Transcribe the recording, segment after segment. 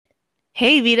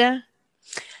Hey Vita,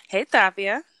 Hey,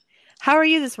 Tavia. how are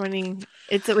you this morning?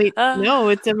 Uh, No,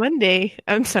 it's a Monday.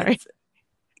 I'm sorry. it's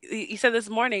you said this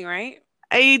morning, right?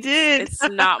 I It's did. it's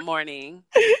not morning.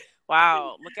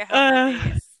 Wow, look at how Uh,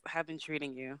 Mondays have been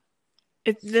treating you.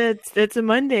 that's a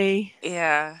Monday.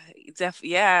 Yeah,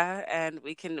 yeah, and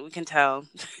we can tell.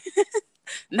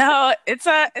 No, it's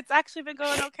actually been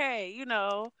going okay. You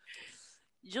know.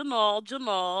 It's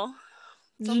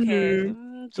okay.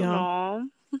 Hmm. You Yeah. know.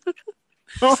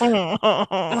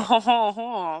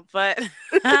 But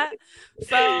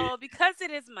so because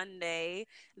it is Monday,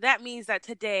 that means that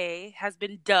today has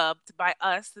been dubbed by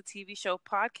us, the TV show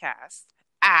podcast,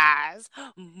 as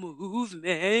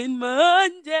Movement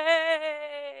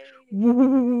Monday.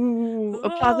 Woo!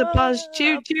 Applause, applause,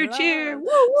 cheer, Oh, cheer, cheer. Woo,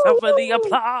 applause. Some woo, for the woo.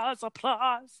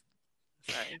 applause.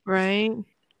 Sorry. Right?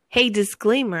 Hey,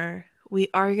 disclaimer. We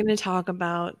are going to talk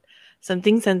about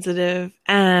something sensitive,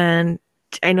 and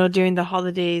I know during the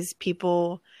holidays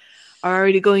people are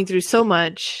already going through so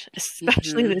much,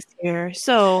 especially Hmm. this year.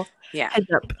 So, Yeah.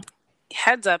 heads up.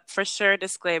 Heads up for sure,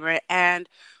 disclaimer. And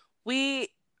we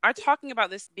are talking about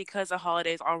this because the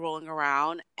holidays are rolling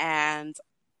around. And,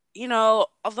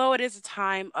 although it is a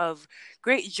time of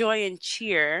great joy and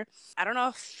cheer, I don't know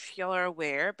if y'all are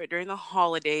aware, but during the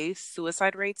holidays,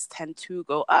 suicide rates tend to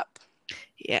go up.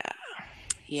 Yeah.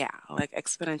 Yeah, like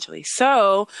exponentially.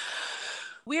 So,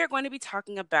 we are going to be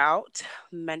talking about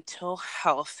mental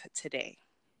health today.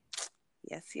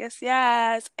 Yes, yes,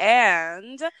 yes.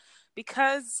 And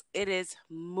because it is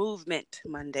Movement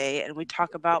Monday and we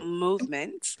talk about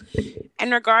movements,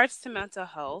 in regards to mental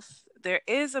health, there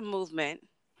is a movement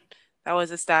that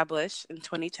was established in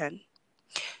 2010,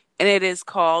 and it is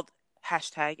called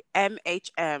hashtag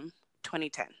MHM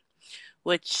 2010,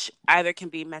 which either can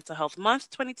be Mental Health Month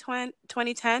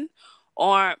 2010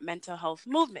 or Mental Health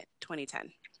Movement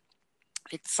 2010.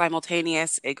 It's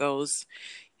simultaneous, it goes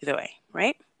either way,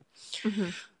 right? Hmm.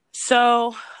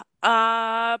 So,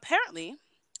 apparently,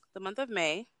 the month of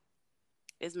May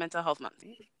is Mental Health Month.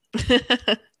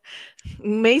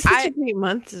 May's such a I great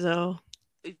month, though.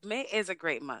 May is a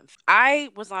great month. I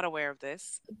was not aware of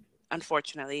this.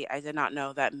 Unfortunately, I did not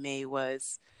know that May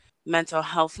was Mental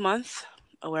Health Month,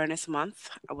 Awareness Month.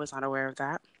 I was not aware of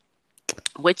that.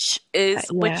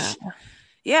 Yeah.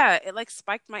 Yeah, it like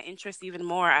spiked my interest even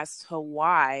more as to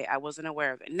why I wasn't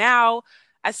aware of it. Now,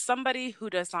 as somebody who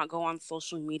does not go on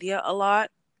social media a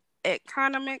lot, it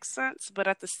kind of makes sense. But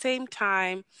at the same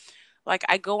time, like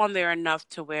I go on there enough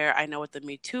to where I know what the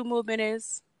Me Too movement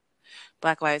is,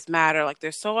 Black Lives Matter. Like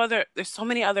there's so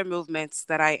many other movements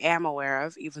that I am aware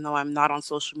of, even though I'm not on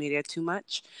social media too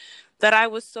much, that I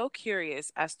was so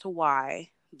curious as to why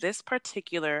this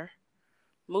particular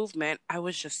movement I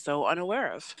was just so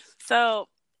unaware of. So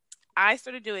I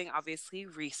started doing obviously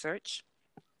research,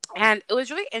 and it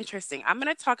was really interesting. I'm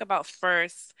going to talk about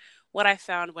first what I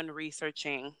found when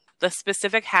researching the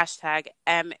specific hashtag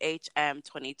MHM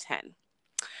 2010.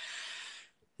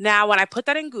 Now, when I put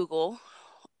that in Google,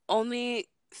 only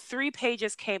 3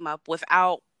 pages came up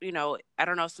without, I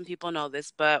don't know if some people know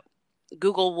this, but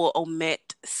Google will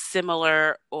omit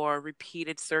similar or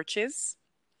repeated searches.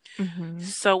 Hmm.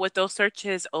 So with those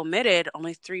searches omitted,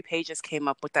 only 3 pages came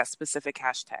up with that specific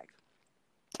hashtag.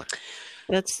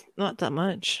 That's not that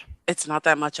much. It's not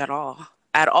that much at all.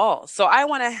 At all. So I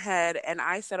went ahead and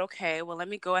I said, okay, well, let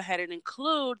me go ahead and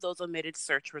include those omitted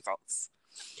search results.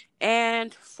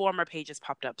 And 4 more pages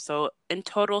popped up. So in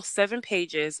total, 7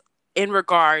 pages in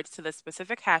regards to the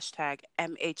specific hashtag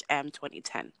MHM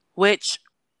 2010, which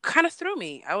kind of threw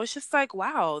me. I was just like,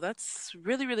 wow, that's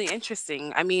really, really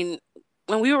interesting. I mean,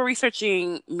 when we were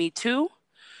researching Me Too,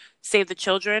 Save the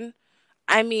Children,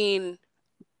 I mean,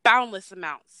 boundless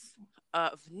amounts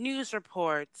of news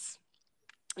reports,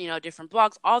 different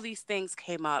blogs, all these things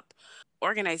came up,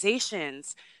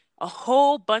 organizations, a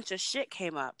whole bunch of shit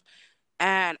came up.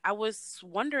 And I was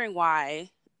wondering why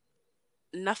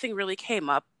nothing really came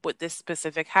up with this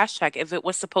specific hashtag if it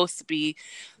was supposed to be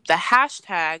the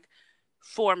hashtag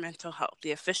for mental health,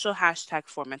 the official hashtag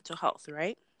for mental health,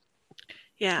 right?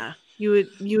 Yeah. You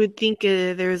would think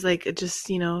there's like just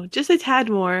a tad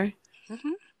more.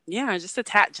 Hmm. Yeah, just a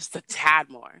tad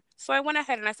more. So I went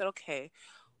ahead and I said, okay,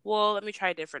 well, let me try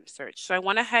a different search. So I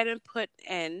went ahead and put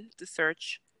in the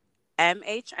search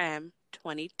MHM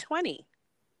 2020.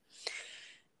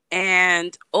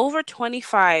 And over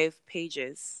 25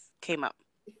 pages came up.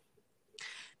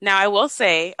 Now, I will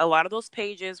say a lot of those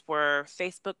pages were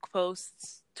Facebook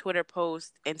posts, Twitter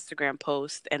posts, Instagram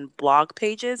posts, and blog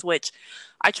pages, which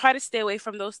I try to stay away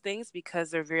from those things because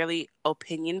they're really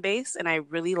opinion based. And I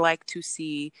really like to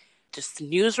see just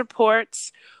news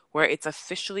reports where it's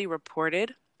officially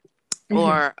reported. Mm-hmm.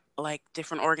 or like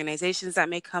different organizations that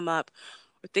may come up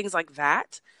or things like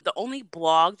that. The only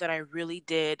blog that I really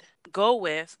did go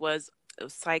with was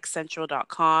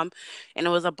psychcentral.com, and it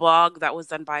was a blog that was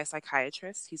done by a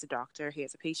psychiatrist. He's a doctor, he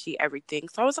has a PhD, everything.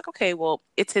 So I was like, okay, well,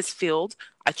 it's his field.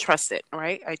 I trust it,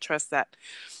 right? I trust that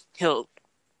he'll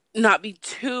not be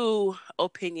too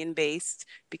opinion based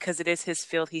because it is his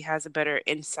field. He has a better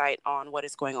insight on what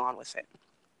is going on with it.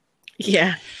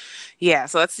 Yeah. Yeah,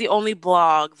 so that's the only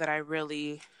blog that I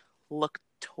really looked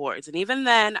towards. And even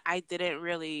then, I didn't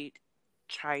really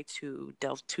try to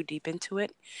delve too deep into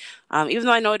it, even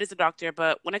though I know it is a doctor.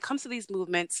 But when it comes to these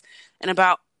movements and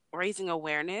about raising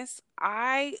awareness,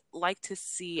 I like to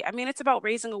see, I mean, it's about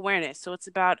raising awareness. So it's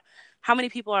about how many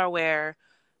people are aware,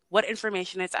 what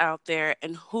information is out there,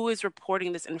 and who is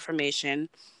reporting this information.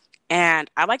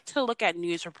 And I like to look at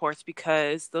news reports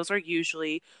because those are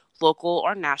usually local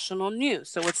or national news.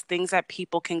 So it's things that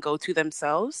people can go to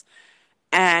themselves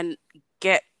and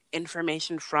get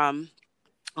information from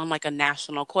on like a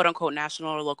national, quote unquote, national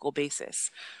or local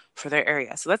basis for their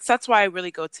area. So that's why I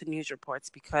really go to news reports,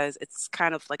 because it's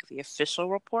kind of like the official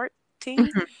reporting,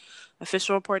 Mhm.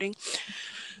 official reporting.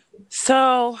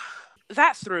 So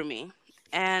that threw me.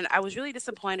 And I was really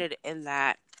disappointed in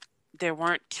that there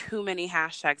weren't too many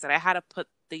hashtags, that I had to put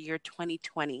the year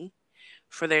 2020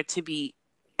 for there to be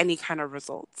any kind of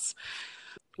results,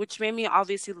 which made me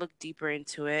obviously look deeper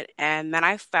into it. And then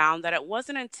I found that it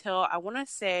wasn't until, I want to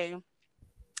say,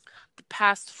 the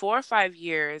past 4 or 5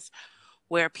 years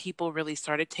where people really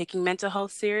started taking mental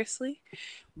health seriously.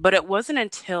 But it wasn't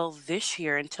until this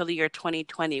year, until the year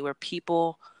 2020, where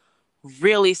people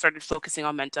really started focusing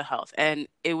on mental health. And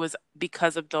it was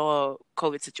because of the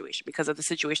COVID situation, because of the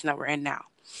situation that we're in now.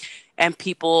 And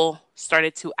people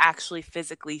started to actually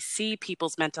physically see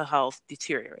people's mental health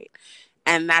deteriorate.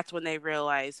 And that's when they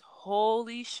realized,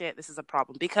 holy shit, this is a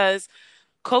problem, because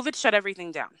COVID shut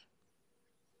everything down.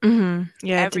 Mm-hmm.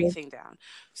 Yeah, it did. Everything down.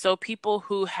 So people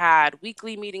who had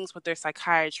weekly meetings with their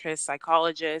psychiatrists,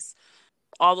 psychologists,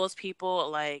 all those people,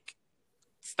 like,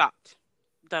 stopped.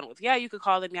 Done with. Yeah, you could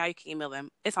call them. Yeah, you can email them.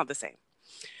 It's not the same.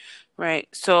 Right.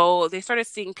 So they started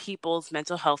seeing people's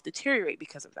mental health deteriorate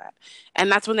because of that. And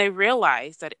that's when they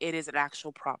realized that it is an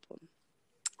actual problem.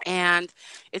 And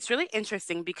it's really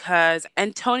interesting because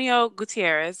Antonio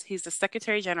Guterres, he's the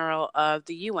Secretary General of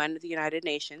the UN, the United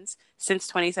Nations, since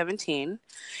 2017.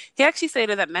 He actually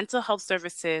stated that mental health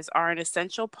services are an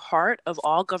essential part of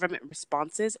all government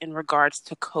responses in regards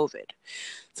to COVID.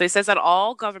 So he says that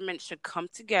all governments should come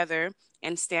together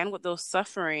and stand with those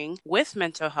suffering with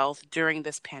mental health during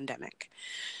this pandemic.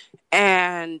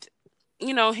 And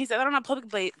he said that on a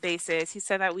public basis. He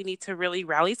said that we need to really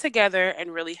rally together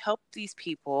and really help these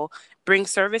people, bring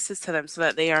services to them so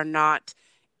that they are not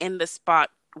in the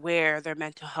spot where their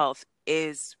mental health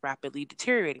is rapidly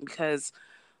deteriorating, because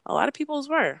a lot of people's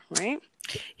were, right?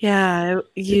 Yeah,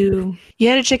 you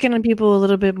had to check in on people a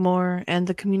little bit more, and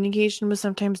the communication was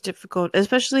sometimes difficult,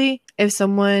 especially if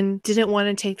someone didn't want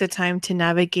to take the time to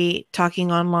navigate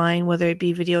talking online, whether it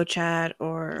be video chat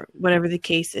or whatever the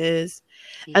case is.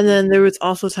 And then there was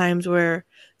also times where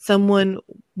someone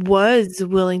was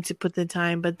willing to put the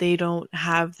time, but they don't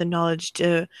have the knowledge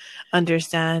to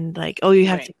understand, like, oh, you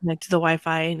have to Right. connect to the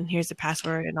Wi-Fi and here's the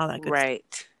password and all that good stuff.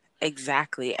 Right.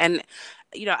 Exactly. And,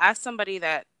 as somebody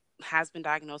that has been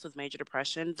diagnosed with major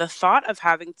depression, the thought of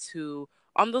having to,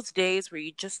 on those days where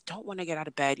you just don't want to get out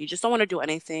of bed, you just don't want to do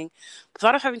anything, the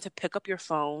thought of having to pick up your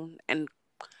phone and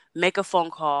make a phone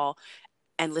call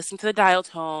and listen to the dial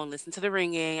tone, listen to the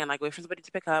ringing, and like wait for somebody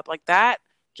to pick up, like that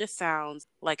just sounds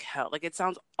like hell. Like it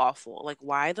sounds awful. Like,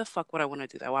 why the fuck would I want to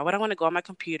do that? Why would I want to go on my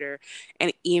computer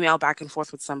and email back and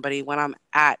forth with somebody when I'm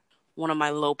at one of my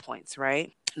low points,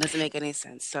 right? It doesn't make any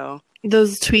sense. So,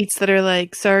 Those tweets that are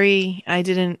like, sorry, I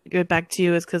didn't get back to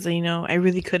you is because, I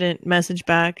really couldn't message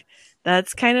back.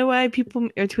 That's kind of why people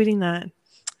are tweeting that.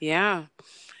 yeah.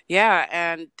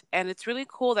 Yeah, and it's really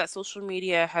cool that social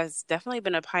media has definitely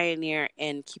been a pioneer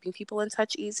in keeping people in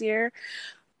touch easier,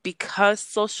 because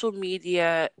social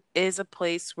media is a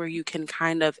place where you can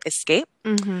kind of escape.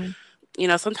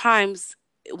 Mm-hmm. Sometimes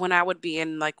when I would be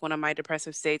in like one of my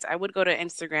depressive states, I would go to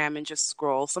Instagram and just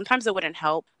scroll. Sometimes it wouldn't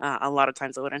help. A lot of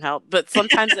times it wouldn't help, but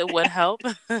sometimes it would help.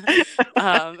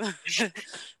 But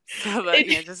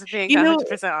yeah, just being You know,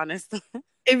 100% honest.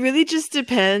 it really just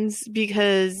depends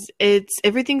because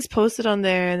everything's posted on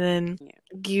there and then Yeah.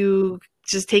 you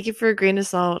just take it for a grain of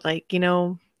salt. Like,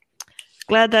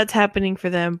 glad that's happening for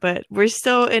them, but we're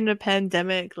still in a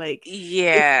pandemic. Like, it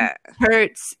Yeah.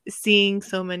 hurts seeing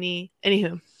so many.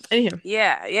 Anywho.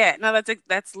 Yeah. No,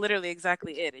 that's literally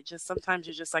exactly it. It just, sometimes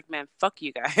you're just like, man, fuck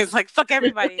you guys. Like, fuck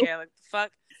everybody here. Like,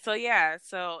 fuck. So yeah,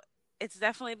 so it's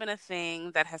definitely been a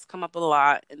thing that has come up a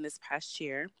lot in this past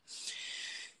year.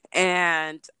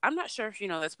 And I'm not sure if you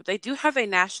know this, but they do have a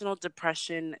National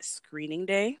Depression Screening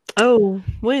Day. Oh,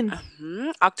 when?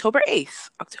 October 8th.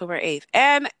 October 8th.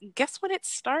 And guess when it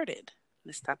started,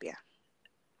 Miss Tapia?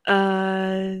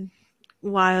 Uh,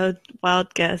 wild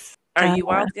guess. Are you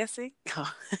wild guessing?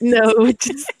 No,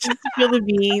 just feel the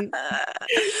beans.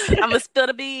 I'm gonna spill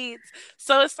the beans.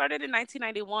 So it started in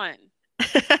 1991.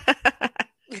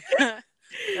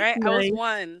 Right? I was Nice.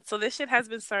 one. So this shit has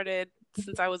been started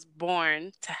since I was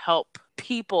born to help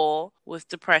people with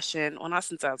depression. Well, not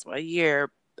since I was a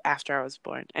year after I was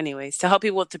born. Anyways, to help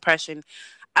people with depression,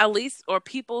 at least, or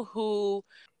people who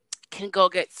can go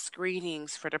get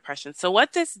screenings for depression. So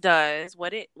what this does,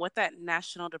 what that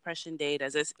National Depression Day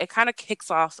does is it kind of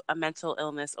kicks off a mental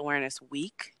illness awareness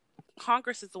week.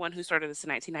 Congress is the one who started this in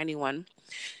 1991,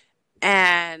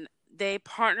 and they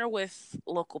partner with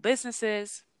local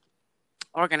businesses,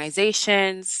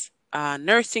 organizations,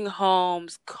 nursing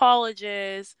homes,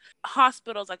 colleges,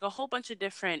 hospitals, like a whole bunch of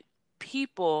different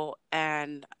people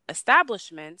and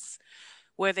establishments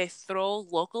where they throw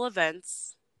local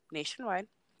events nationwide.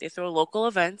 They throw local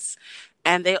events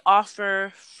and they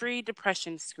offer free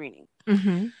depression screening.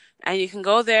 Mm-hmm. And you can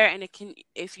go there and it can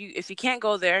if you can't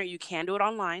go there, you can do it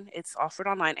online. It's offered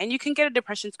online. And you can get a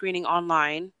depression screening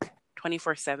online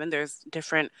 24/7. There's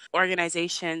different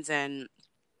organizations and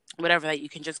whatever that you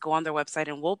can just go on their website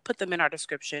and we'll put them in our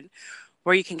description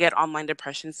where you can get online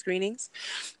depression screenings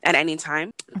at any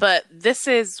time. But this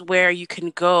is where you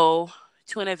can go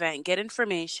to an event, get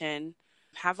information,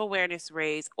 have awareness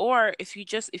raised, or if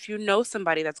you know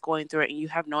somebody that's going through it and you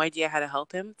have no idea how to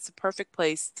help him, it's a perfect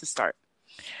place to start.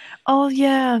 Oh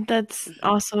yeah, that's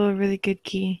also a really good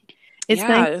key. It's nice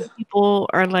Yeah. when people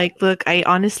are like, look, I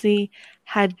honestly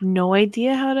had no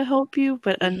idea how to help you,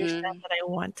 but understand that I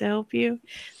want to help you.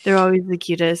 They're always the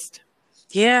cutest.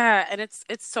 Yeah, and it's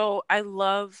so I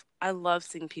love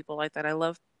seeing people like that. I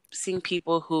love seeing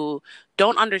people who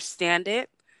don't understand it,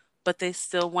 but they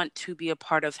still want to be a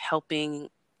part of helping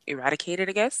eradicate it,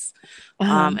 I guess.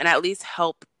 Uh-huh. And at least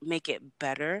help make it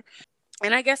better.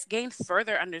 And I guess gain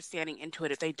further understanding into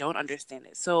it if they don't understand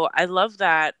it. So I love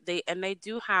that they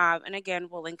do have, and again,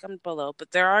 we'll link them below,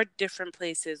 but there are different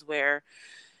places where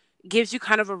it gives you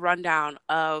kind of a rundown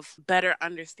of better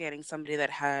understanding somebody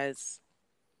that has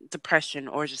depression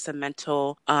or just a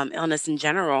mental illness in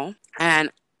general.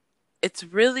 And it's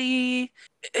really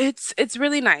it's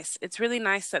really nice. It's really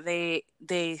nice that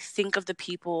they think of the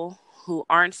people who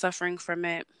aren't suffering from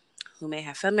it, who may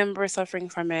have family members suffering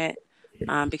from it.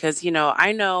 Because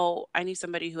I knew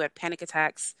somebody who had panic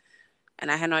attacks,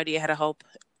 and I had no idea how to help.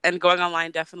 And going online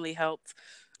definitely helped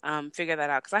figure that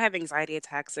out. Because I have anxiety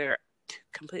attacks. They're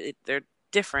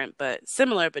different, but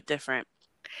similar but different.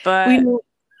 We But know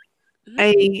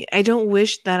I don't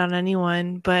wish that on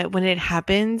anyone, but when it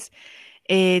happens,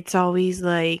 it's always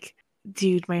like,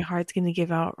 dude, my heart's gonna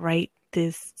give out right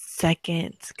this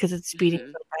second because it's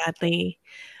beating so badly.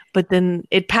 But then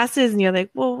it passes, and you're like,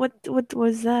 well, what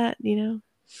was that? You know?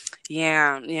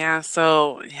 Yeah.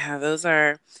 So yeah, those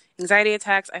are anxiety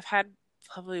attacks. I've had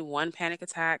probably one panic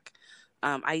attack.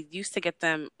 I used to get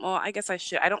them. Well, I guess I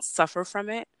should. I don't suffer from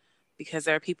it because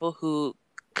there are people who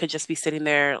could just be sitting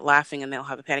there laughing and they'll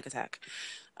have a panic attack.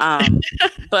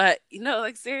 But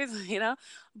like seriously,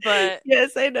 but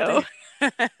Yes, I know.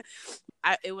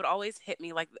 it would always hit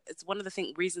me. Like it's one of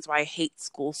the reasons why I hate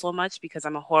school so much because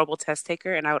I'm a horrible test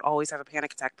taker and I would always have a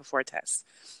panic attack before a test.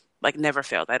 Like never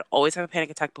failed. I'd always have a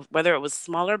panic attack, whether it was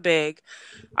small or big.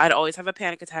 I'd always have a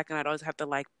panic attack and I'd always have to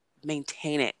like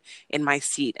maintain it in my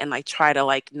seat and like try to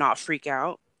like not freak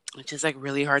out, which is like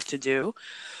really hard to do.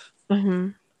 Mm-hmm.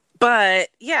 But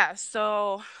yeah,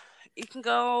 so you can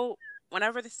go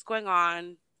whenever this is going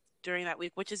on during that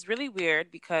week, which is really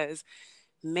weird because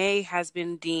May has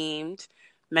been deemed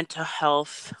mental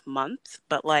health month,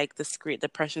 but like the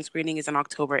depression screening is on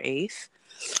October 8th.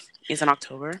 Is in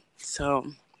October.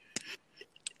 So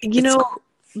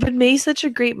but May's such a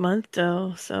great month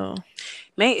though, so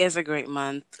May is a great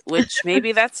month, which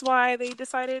maybe that's why they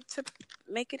decided to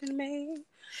make it in May.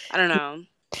 I don't know.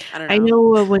 I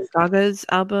know when Gaga's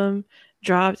album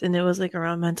dropped and it was like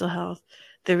around mental health,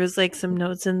 there was like some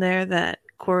notes in there that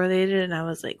correlated, and I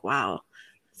was like, wow,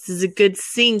 this is a good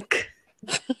sync.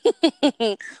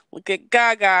 Look at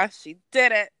Gaga. She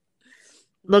did it.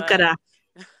 Look at her.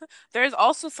 There's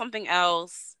also something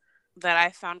else that I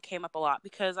found came up a lot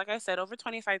because, like I said, over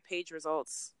 25 page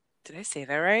results. Did I say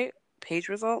that right? Page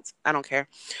results? I don't care.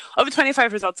 Over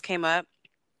 25 results came up,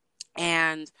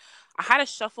 and I had to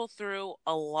shuffle through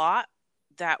a lot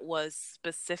that was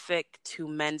specific to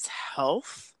men's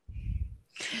health,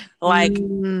 like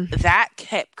Mm, that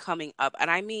kept coming up. And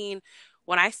I mean,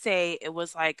 when I say it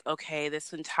was like, okay,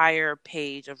 this entire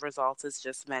page of results is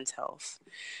just men's health.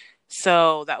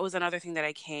 So that was another thing that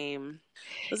I came,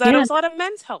 was that it yeah, was a lot of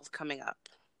men's health coming up.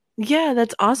 yeah,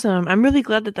 that's awesome. I'm really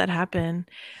glad that that happened.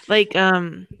 Like,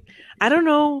 I don't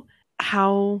know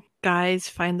how guys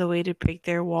find the way to break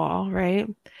their wall, right?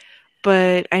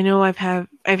 But I know I've had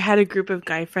a group of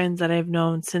guy friends that I've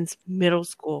known since middle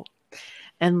school.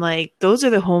 And like those are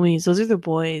the homies, those are the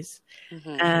boys.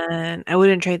 Hmm. And I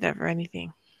wouldn't trade that for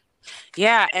anything.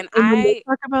 Yeah. And And when they I,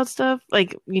 talk about stuff,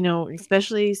 like,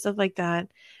 especially stuff like that,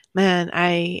 man,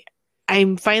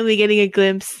 I'm finally getting a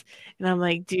glimpse and I'm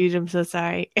like, dude, I'm so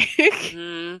sorry.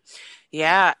 mhm.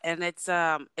 Yeah, and it's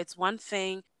one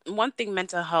thing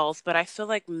mental health, but I feel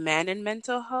like men and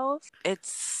mental health,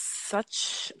 it's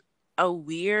such a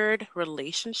weird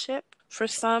relationship for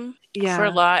some, for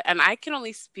a Yeah. lot. And I can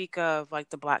only speak of like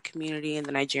the Black community and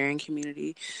the Nigerian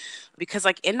community because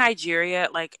like in Nigeria,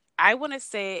 like I want to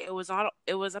say it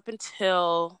was up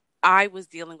until I was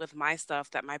dealing with my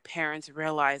stuff that my parents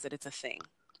realized that it's a thing.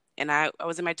 And I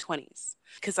was in my 20s.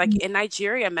 Because like in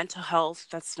Nigeria, mental health,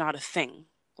 that's not a thing.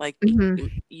 Like Hmm.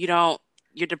 you don't,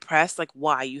 you're depressed, like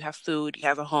why? You have food, you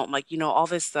have a home, like all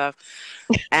this stuff.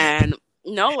 And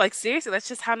no, like seriously, that's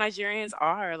just how Nigerians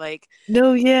are. Like,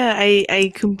 No, yeah,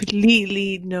 I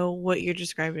completely know what you're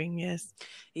describing. Yes.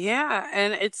 yeah,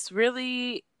 and it's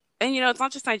really, and it's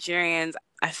not just Nigerians.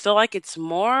 I feel like it's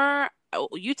more,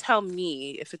 you tell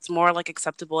me if it's more like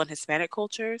acceptable in Hispanic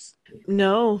cultures.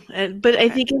 No, but I Okay.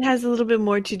 think it has a little bit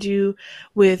more to do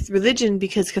with religion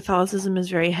because Catholicism is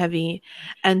very heavy.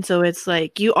 And so it's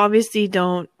like you obviously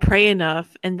don't pray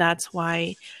enough, and that's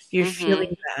why you're Mm-hmm.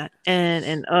 feeling that.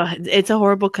 And it's a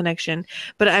horrible connection.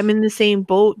 But I'm in the same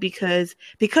boat because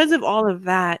of all of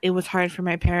that, it was hard for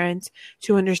my parents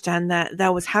to understand that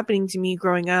that was happening to me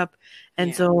growing up.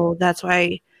 And Yeah. so that's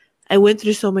why I went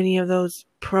through so many of those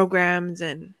programs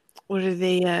and what are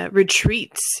they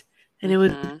retreats, and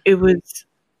Mm-hmm. it was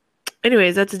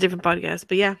anyways, that's a different podcast,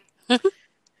 but yeah.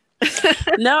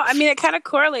 No, I mean it kind of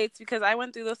correlates because I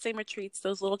went through those same retreats,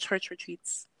 those little church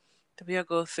retreats that we all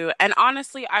go through. And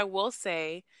honestly, I will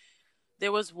say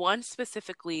there was one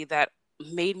specifically that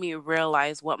made me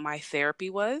realize what my therapy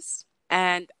was.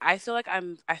 And I feel like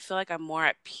I'm more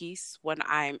at peace when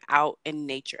I'm out in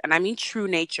nature. And I mean true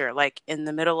nature, like in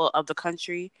the middle of the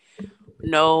country,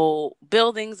 no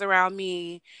buildings around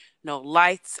me, no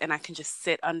lights, and I can just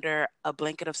sit under a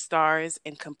blanket of stars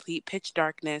in complete pitch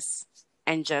darkness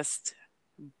and just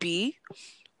be,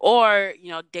 or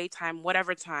daytime,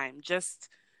 whatever time, just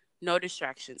no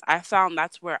distractions. I found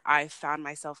that's where I found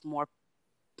myself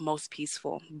most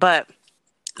peaceful. But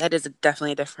that is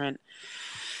definitely a different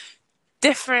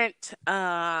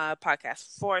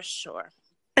podcast for sure.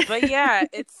 But yeah,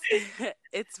 it's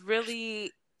it's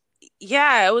really,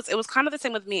 yeah, it was kind of the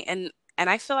same with me. And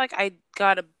I feel like I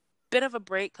got a bit of a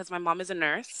break because my mom is a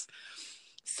nurse.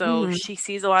 So Hmm. she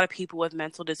sees a lot of people with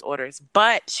mental disorders,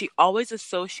 but she always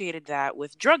associated that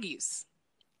with drug use.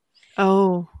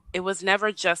 Oh. It was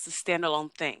never just a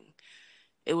standalone thing.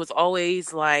 It was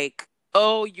always like,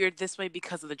 oh, you're this way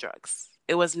because of the drugs.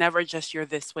 It was never just you're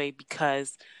this way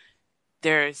because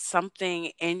there's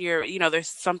something in there's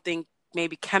something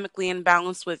maybe chemically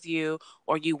imbalanced with you,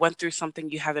 or you went through something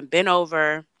you haven't been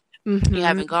over, you Hmm.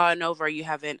 haven't gotten over, you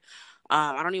haven't,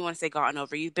 I don't even want to say gotten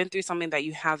over, you've been through something that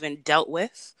you haven't dealt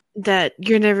with. That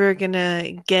you're never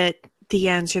gonna get the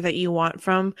answer that you want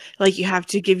from. Like you have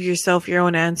to give yourself your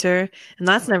own answer, and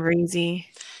that's never easy.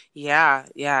 Yeah,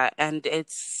 yeah. And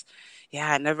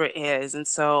yeah, it never is. And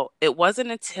so it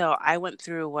wasn't until I went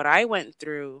through what I went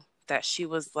through that she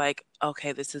was like,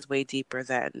 okay, this is way deeper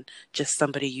than just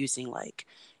somebody using like,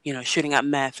 shooting up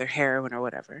meth or heroin or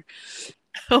whatever.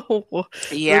 Oh,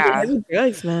 those are Yeah. heavy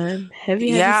drugs, man. Heavy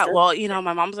Yeah. stuff. Well,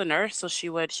 my mom's a nurse, so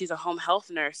she's a home health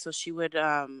nurse. So she would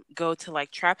go to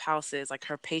like trap houses, like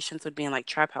her patients would be in like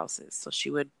trap houses. So she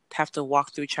would have to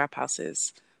walk through trap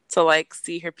houses to like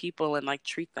see her people and like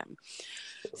treat them.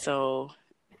 So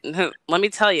let me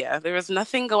tell you, there was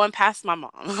nothing going past my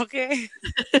mom, okay?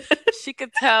 She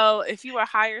could tell if you were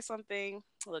high or something.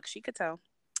 Look, she could tell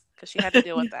because she had to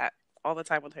deal with that all the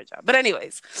time with her job. But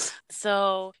anyways,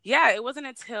 so yeah, it wasn't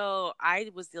until I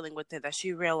was dealing with it that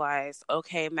she realized,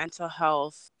 okay, mental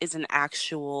health is an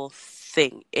actual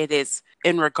thing. It is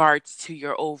in regards to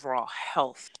your overall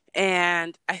health.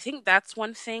 And I think that's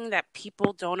one thing that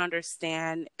people don't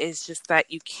understand is just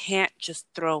that you can't just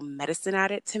throw medicine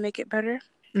at it to make it better.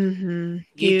 Mm-hmm.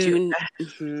 You do,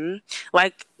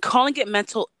 like calling it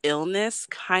mental illness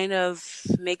kind of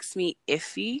makes me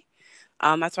iffy.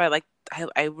 That's why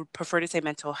I would prefer to say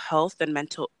mental health than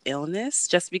mental illness,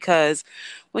 just because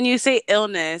when you say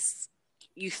illness,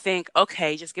 you think,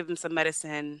 okay, just give them some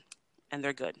medicine and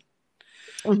they're good,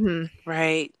 Mm-hmm.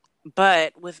 right?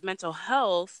 But with mental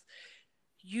health,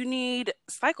 you need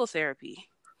psychotherapy.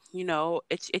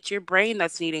 It's your brain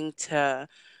that's needing to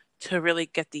really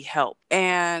get the help.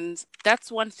 And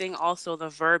that's one thing also, the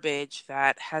verbiage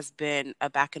that has been a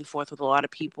back and forth with a lot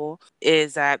of people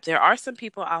is that there are some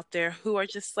people out there who are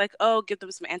just like, oh, give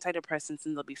them some antidepressants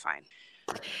and they'll be fine.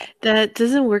 That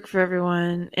doesn't work for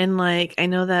everyone. And like, I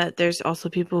know that there's also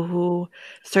people who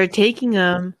start taking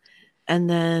them and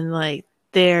then like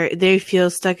they feel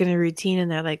stuck in a routine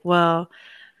and they're like, well,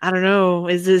 I don't know,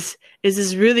 is this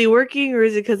really working or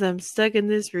is it because I'm stuck in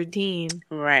this routine?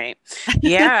 Right.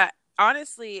 Yeah,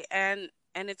 honestly, and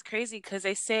it's crazy because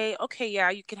they say, okay, yeah,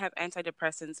 you can have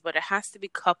antidepressants, but it has to be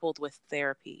coupled with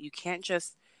therapy. You can't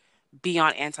just be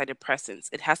on antidepressants.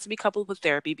 It has to be coupled with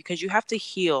therapy because you have to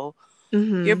heal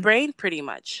your Mm-hmm. brain pretty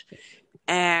much.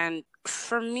 And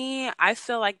for me, I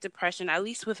feel like depression, at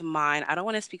least with mine, I don't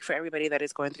want to speak for everybody that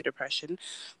is going through depression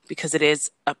because it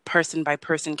is a person by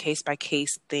person, case by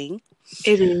case thing.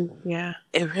 It is, yeah.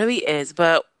 It really is.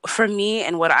 But for me,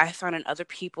 and what I found in other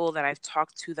people that I've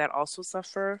talked to that also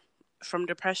suffer from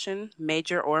depression,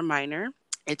 major or minor,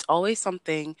 it's always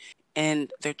something in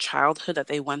their childhood that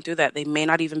they went through that they may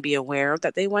not even be aware of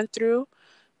that they went through,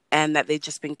 and that they've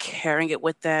just been carrying it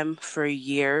with them for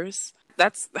years.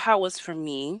 That's how it was for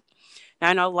me. Now,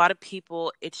 I know a lot of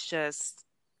people, it's just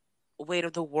weight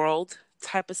of the world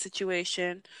type of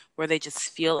situation where they just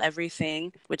feel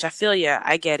everything, which I feel, yeah,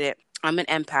 I get it. I'm an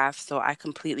empath, so I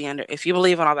completely if you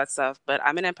believe in all that stuff, but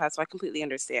I'm an empath, so I completely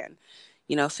understand.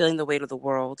 Feeling the weight of the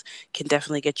world can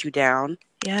definitely get you down.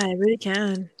 Yeah, it really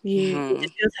can. Hmm.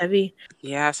 It feels heavy.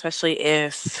 Yeah, especially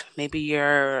if maybe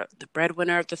you're the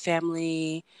breadwinner of the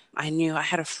family. I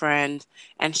had a friend,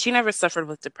 and she never suffered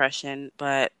with depression,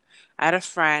 but I had a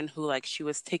friend who, like, she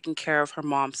was taking care of her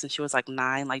mom since she was like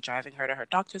 9, like driving her to her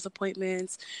doctor's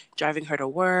appointments, driving her to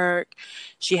work.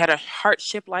 She had a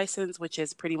hardship license, which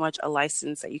is pretty much a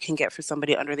license that you can get for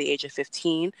somebody under the age of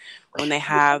 15 when they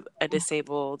have a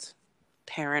disabled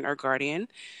parent or guardian,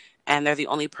 and they're the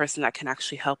only person that can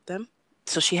actually help them.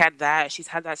 So she had that. She's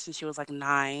had that since she was like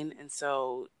 9. And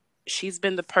so she's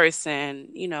been the person,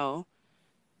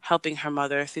 helping her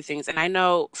mother through things. And I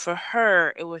know for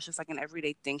her, it was just like an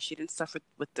everyday thing. She didn't suffer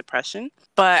with depression.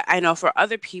 But I know for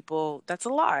other people, that's a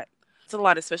lot. It's a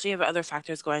lot, especially if you have other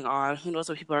factors going on. Who knows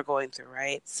what people are going through,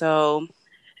 right? So,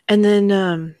 And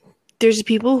then there's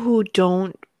people who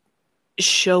don't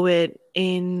show it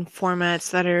in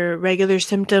formats that are regular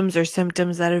symptoms or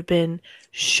symptoms that have been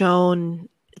shown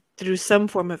through some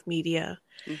form of media.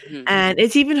 mhm. And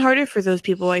it's even harder for those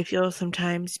people, I feel,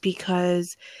 sometimes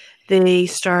because they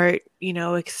start,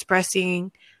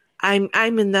 expressing I'm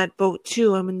in that boat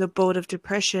too. I'm in the boat of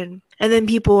depression. And then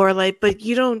people are like, but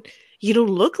you don't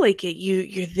look like it.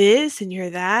 You're this and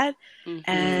you're that.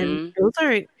 And Mhm. those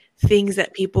aren't things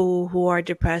that people who are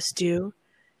depressed do.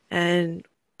 And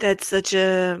that's such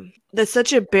a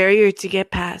barrier to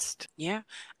get past. Yeah.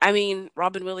 I mean,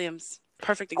 Robin Williams,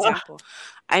 perfect Oh, example.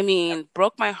 I mean,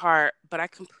 broke my heart, but I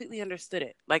completely understood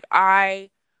it. Like, I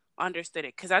understood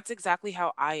it because that's exactly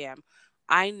how I am.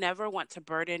 I never want to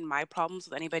burden my problems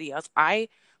with anybody else.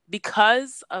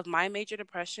 Because of my major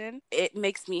depression, it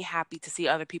makes me happy to see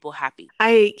other people happy.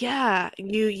 yeah,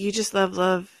 you just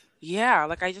love Yeah,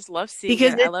 like I just love seeing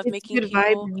because it. I love it's making good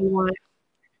vibes people. and you want.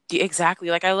 Yeah, exactly.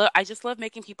 Like I just love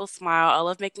making people smile. I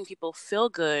love making people feel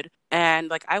good. And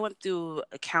like I went through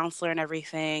a counselor and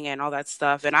everything and all that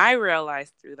stuff. And I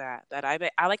realized through that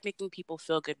I like making people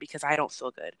feel good because I don't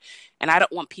feel good. And I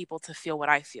don't want people to feel what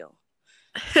I feel.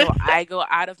 So I go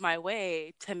out of my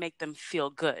way to make them feel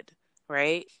good,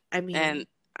 right? I And mean,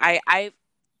 I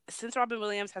since Robin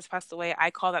Williams has passed away,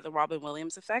 I call that the Robin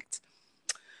Williams effect.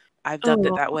 I've dubbed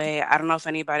it oh, that way. I don't know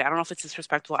if it's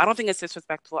disrespectful. I don't think it's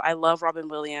disrespectful. I love Robin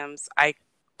Williams. I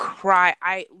cry.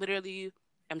 I literally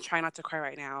am trying not to cry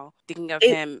right now, thinking of it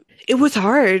him. it was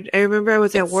hard. I remember I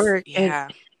was at It's, work yeah,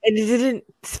 and it didn't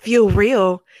feel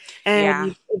real, and yeah,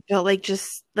 it felt like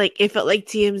just like it felt like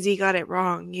TMZ got it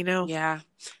wrong. yeah.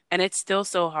 And it's still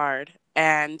so hard.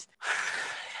 And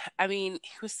I mean,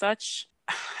 he was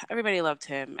everybody loved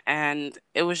him. And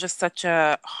it was just such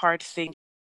a hard thing.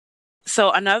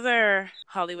 So another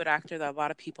Hollywood actor that a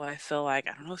lot of people, I feel like,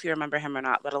 I don't know if you remember him or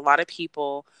not, but a lot of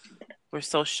people were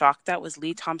so shocked at was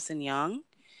Lee Thompson Young.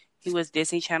 He was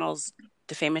Disney Channel's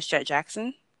The Famous Jet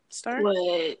Jackson. star.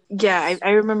 What? Yeah,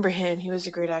 I remember him. He was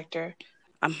a great actor.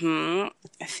 I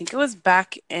think it was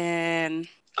back in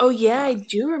Oh yeah, I God.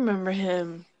 do remember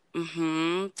him.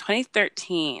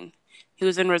 2013. He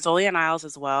was in Rizzoli and Isles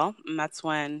as well, and that's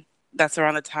around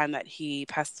the time that he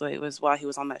passed away. It was while he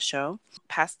was on that show.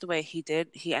 Passed away.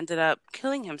 He ended up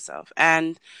killing himself,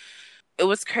 and it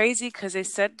was crazy because they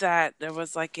said that there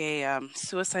was like a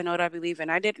suicide note, I believe,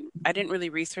 and I didn't really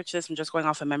research this. I'm just going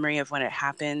off a memory of when it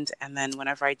happened, and then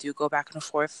whenever I do go back and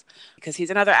forth, because he's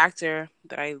another actor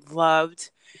that I loved,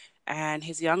 and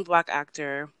he's a young black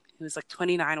actor. He was like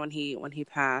 29 when he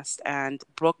passed, and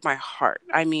broke my heart.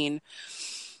 I mean,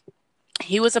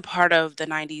 he was a part of the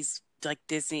 90s, like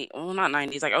Disney, well, not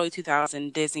 90s, like early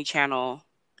 2000 Disney Channel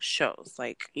shows,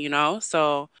 like,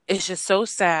 so it's just so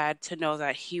sad to know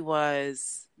that he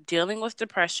was dealing with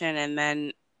depression, and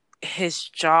then his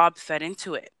job fed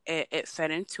into it fed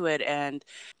into it. And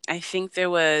I think there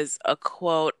was a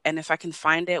quote, and if I can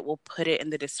find it, we'll put it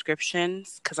in the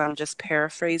descriptions, because I'm just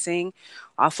paraphrasing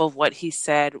off of what he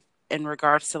said in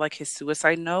regards to like his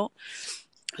suicide note,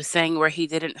 was saying where he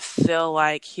didn't feel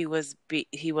like he was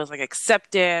like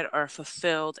accepted or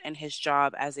fulfilled in his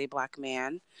job as a black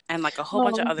man, and like a whole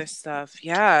bunch of Oh, other stuff.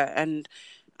 Yeah, and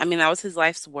I mean that was his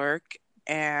life's work,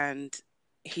 and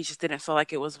he just didn't feel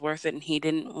like it was worth it, and he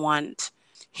didn't want.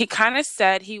 He kind of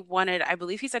said he wanted. I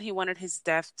believe he said he wanted his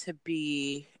death to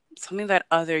be something that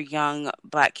other young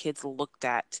black kids looked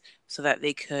at, so that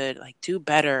they could like do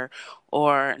better,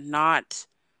 or not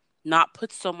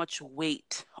put so much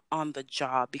weight on the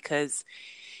job, because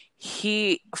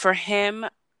for him,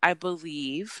 I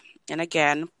believe, and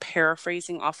again,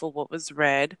 paraphrasing off of what was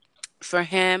read, for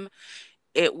him,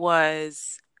 it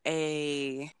was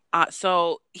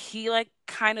so he like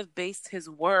kind of based his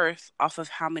worth off of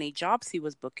how many jobs he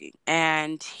was booking,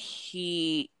 and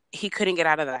he couldn't get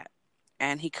out of that,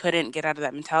 and he couldn't get out of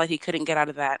that mentality. He couldn't get out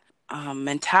of that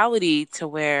mentality to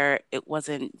where it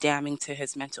wasn't damning to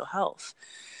his mental health.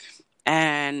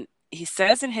 And he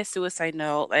says in his suicide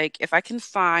note, like, if I can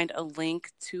find a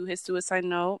link to his suicide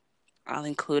note, I'll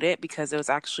include it, because it was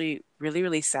actually really,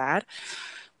 really sad.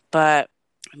 But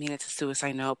I mean, it's a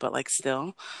suicide note, but like,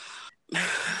 still.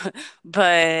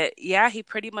 But yeah, he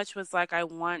pretty much was like, I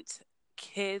want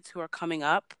kids who are coming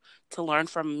up to learn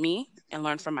from me and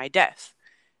learn from my death.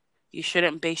 You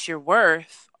shouldn't base your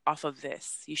worth off of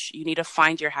this. You need to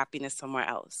find your happiness somewhere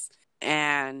else.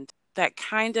 And that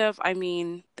kind of, I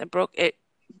mean, that broke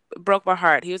my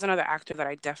heart. He was another actor that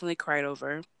I definitely cried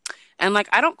over. And like,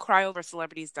 I don't cry over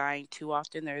celebrities dying too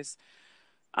often. There's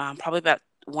probably about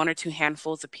one or two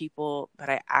handfuls of people that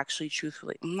I actually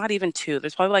truthfully, not even two.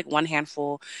 There's probably like one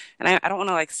handful. And I don't want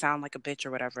to like sound like a bitch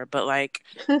or whatever, but like,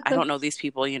 I don't know these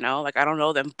people, like I don't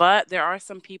know them. But there are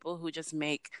some people who just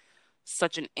make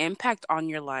such an impact on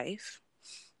your life.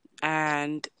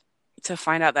 And to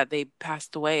find out that they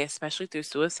passed away, especially through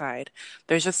suicide,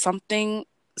 there's just something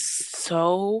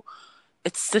so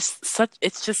it's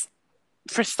just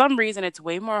for some reason it's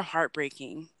way more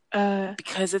heartbreaking, uh,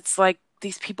 because it's like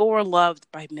these people were loved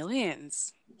by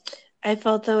millions. I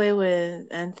felt that way when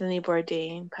Anthony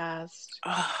Bourdain passed.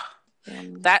 Ugh,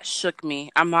 Um, that shook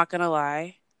me. I'm not gonna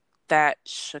lie, that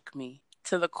shook me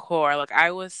to the core. Like I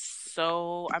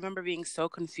remember being so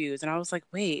confused, and I was like,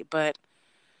 wait, but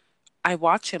I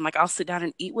watch him. Like I'll sit down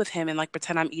and eat with him and like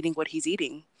pretend I'm eating what he's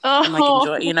eating and like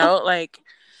enjoy,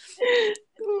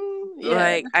 oh, yeah.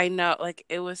 like I know, like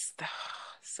it was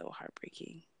so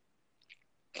heartbreaking.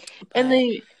 And But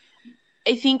then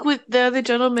I think with the other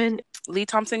gentleman, Lee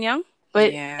Thompson Young,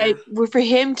 but yeah. for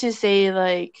him to say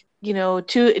like,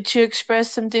 to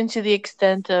express something to the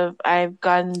extent of I've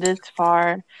gotten this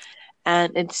far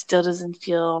and it still doesn't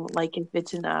feel like if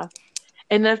it's enough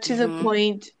to the Hmm.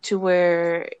 point to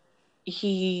where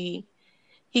he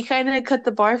he kind of cut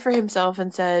the bar for himself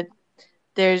and said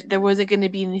there wasn't going to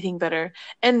be anything better.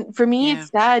 And for me, Yeah. it's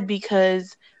sad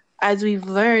because as we've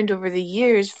learned over the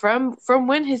years from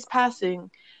when his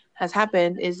passing has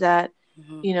happened, is that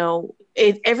Hmm.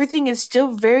 everything is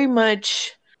still very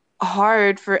much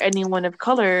hard for anyone of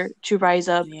color to rise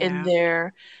up Yeah.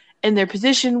 in their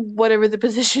position, whatever the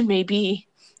position may be.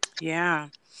 Yeah.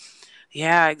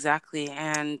 Yeah, exactly.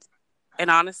 And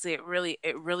honestly, it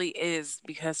really is,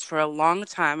 because for a long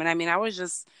time, and I mean, I was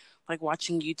just like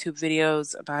watching YouTube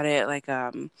videos about it, like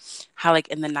how like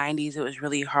in the 90s it was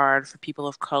really hard for people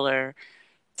of color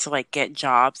to like get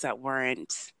jobs that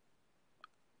weren't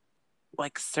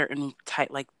like certain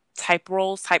type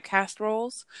roles, typecast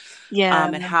roles. Yeah.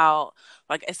 And how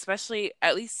like, especially,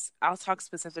 at least I'll talk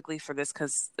specifically for this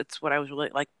because it's what I was really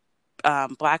like,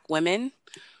 black women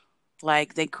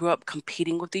Like they grew up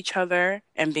competing with each other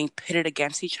and being pitted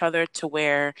against each other to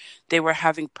where they were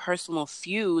having personal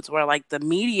feuds where like the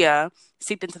media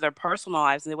seeped into their personal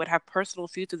lives and they would have personal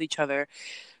feuds with each other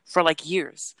for like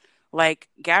years. Like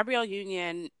Gabrielle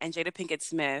Union and Jada Pinkett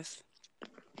Smith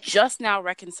just now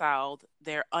reconciled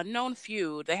their unknown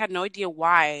feud. They had no idea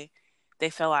why they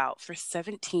fell out for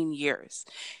 17 years.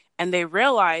 And they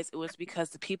realized it was because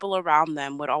the people around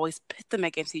them would always pit them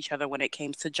against each other when it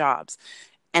came to jobs.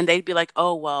 And they'd be like,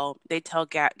 oh, well, they tell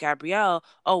Gabrielle,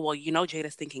 oh, well, you know,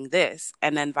 Jada's thinking this,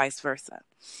 and then vice versa.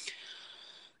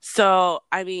 So,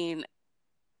 I mean,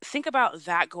 think about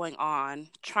that going on,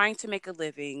 trying to make a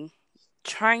living,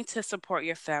 trying to support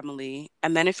your family,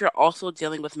 and then if you're also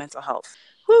dealing with mental health.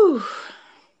 Whew.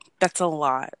 That's a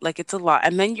lot. Like it's a lot.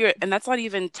 And that's not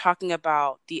even talking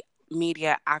about the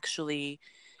media actually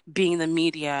being the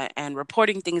media and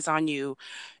reporting things on you,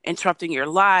 interrupting your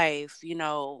life, you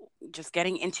know, just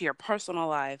getting into your personal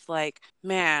life. Like,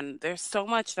 man, there's so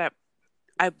much that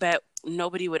I bet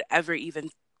nobody would ever even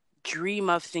dream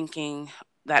of thinking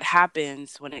that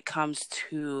happens when it comes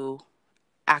to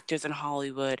actors in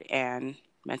Hollywood and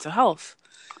mental health.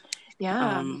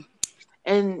 Yeah.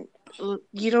 And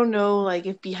you don't know, like,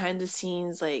 if behind the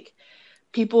scenes, like,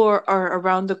 people are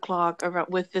around the clock around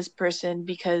with this person,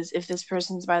 because if this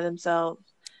person's by themselves,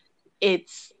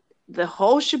 it's the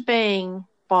whole shebang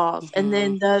falls. And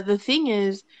Mm-hmm. then the thing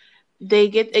is,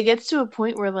 it gets to a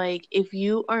point where, like, if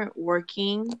you aren't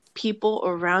working, people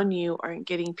around you aren't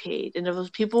getting paid. And if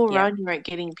those people Yeah. around you aren't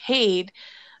getting paid,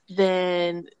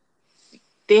 then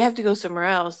they have to go somewhere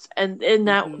else. And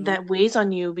Mm-hmm. that weighs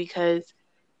on you, because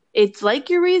it's like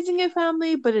you're raising a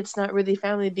family, but it's not really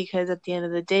family, because at the end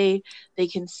of the day, they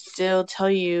can still tell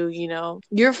you, you know,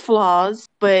 your flaws,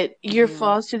 but your Mm-hmm.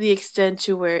 flaws to the extent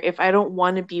to where, if I don't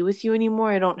want to be with you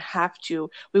anymore, I don't have to.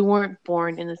 We weren't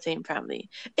born in the same family.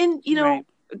 And, you know, Right.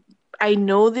 I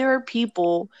know there are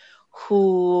people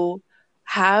who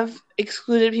have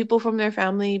excluded people from their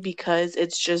family because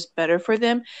it's just better for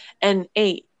them. And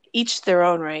hey, each their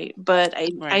own, right? But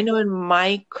I Right. know in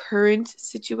my current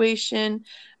situation,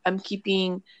 I'm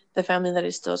keeping the family that I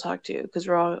still talk to, because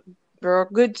we're all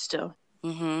good still.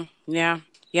 Mm-hmm. Yeah.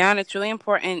 Yeah. And it's really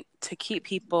important to keep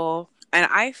people. And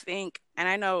I think, and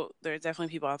I know there's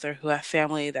definitely people out there who have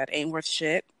family that ain't worth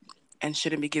shit and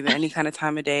shouldn't be given any kind of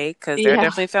time of day. Because there are Yeah.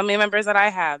 definitely family members that I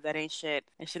have that ain't shit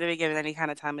and shouldn't be given any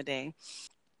kind of time of day.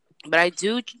 But I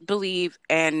do believe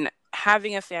in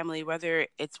having a family, whether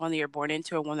it's one that you're born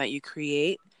into or one that you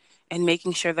create, and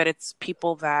making sure that it's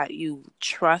people that you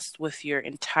trust with your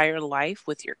entire life,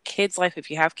 with your kids' life, if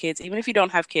you have kids, even if you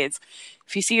don't have kids,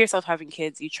 if you see yourself having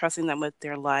kids, you trusting them with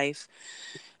their life,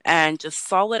 and just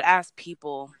solid ass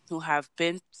people who have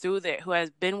been through who has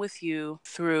been with you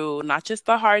through not just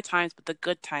the hard times, but the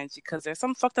good times, because there's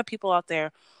some fucked up people out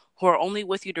there who are only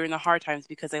with you during the hard times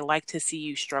because they like to see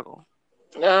you struggle.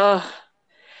 Ugh,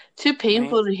 too Right?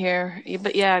 painful to hear.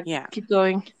 But yeah, Yeah. keep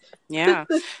going. Yeah.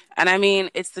 And I mean,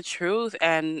 it's the truth.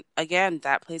 And again,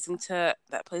 that plays into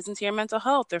your mental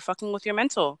health. They're fucking with your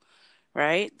mental,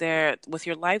 right? They're with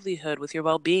your livelihood, with your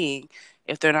well-being,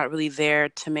 if they're not really there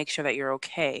to make sure that you're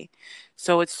okay.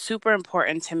 So it's super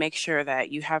important to make sure that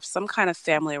you have some kind of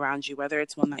family around you, whether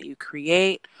it's one that you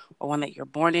create or one that you're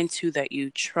born into, that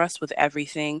you trust with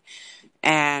everything.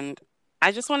 And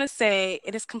I just want to say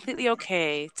it is completely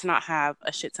okay to not have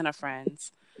a shit ton of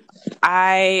friends.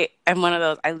 I am one of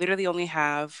those. I literally only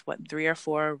have, what, three or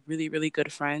four really, really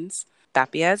good friends.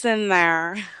 Tapia's in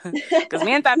there. Because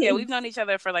me and Tapia, we've known each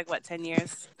other for like, what, 10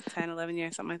 years? 10, 11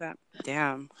 years, something like that.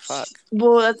 Damn, fuck.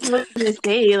 Well, that's what I was gonna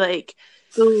say. Like,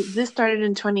 so this started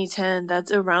in 2010.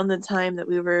 That's around the time that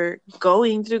we were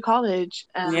going through college.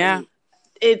 Yeah,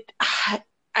 It,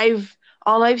 I've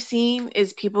all I've seen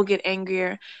is people get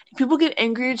angrier. People get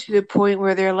angrier to the point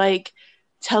where they're like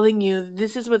telling you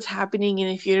this is what's happening,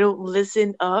 and if you don't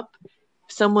listen up,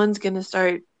 someone's gonna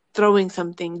start throwing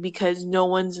something because no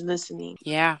one's listening.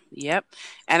 yeah, yep.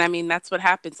 And I mean, that's what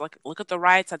happens. Like, look at the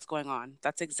riots that's going on.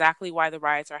 That's exactly why the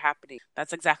riots are happening.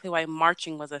 That's exactly why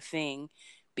marching was a thing,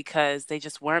 because they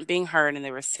just weren't being heard and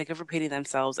they were sick of repeating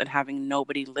themselves and having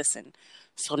nobody listen.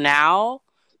 So now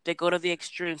they go to the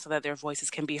extreme so that their voices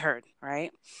can be heard,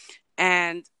 right?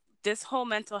 And this whole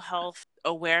mental health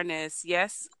awareness,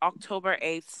 yes, October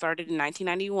 8th started in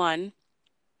 1991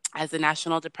 as the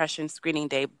National Depression Screening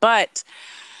Day, but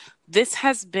this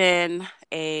has been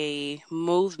a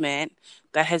movement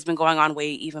that has been going on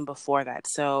way even before that.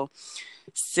 So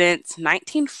since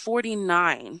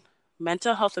 1949,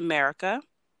 Mental Health America,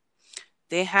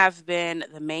 They have been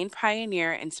the main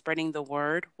pioneer in spreading the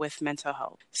word with mental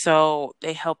health. So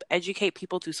they help educate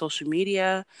people through social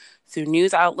media, through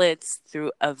news outlets,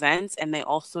 through events, and they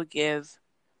also give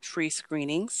free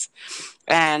screenings.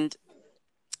 And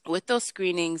with those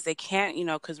screenings, they can't,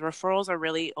 because referrals are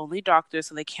really only doctors,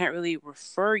 so they can't really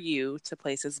refer you to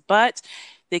places, but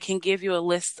they can give you a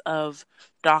list of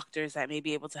doctors that may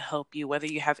be able to help you, whether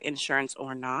you have insurance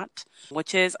or not,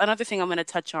 which is another thing I'm going to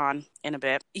touch on in a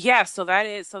bit. Yeah, so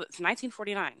it's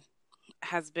 1949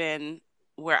 has been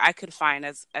where I could find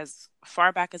as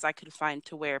far back as I could find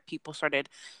to where people started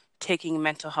taking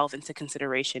mental health into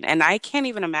consideration. And I can't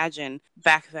even imagine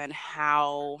back then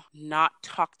how not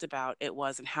talked about it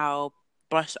was and how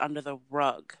brushed under the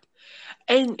rug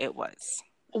And it was.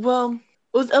 well,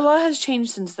 a lot has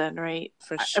changed since then, right?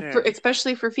 For sure.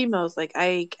 Especially for females. Like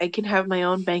I can have my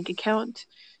own bank account,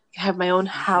 have my own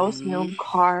house, my own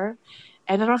car,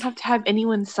 and I don't have to have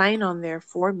anyone sign on there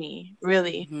for me,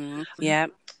 really. Yeah.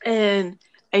 And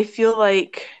I feel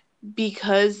like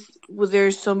because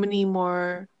there's so many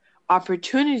more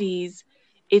opportunities,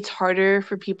 it's harder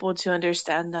for people to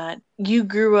understand that you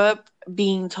grew up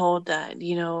being told that,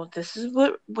 this is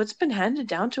what's been handed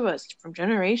down to us from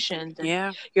generations, and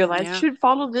Yeah. your life should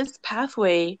follow this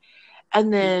pathway.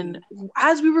 And then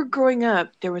as we were growing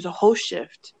up, there was a whole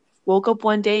shift. Woke up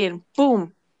one day and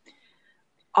boom,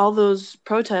 all those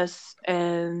protests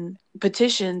and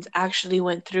petitions actually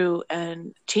went through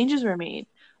and changes were made,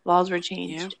 laws were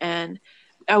changed, and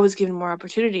I was given more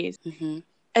opportunities.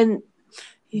 And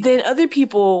then other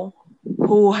people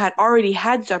who had already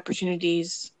had these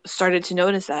opportunities started to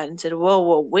notice that and said,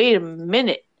 whoa, wait a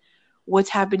minute. What's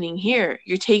happening here?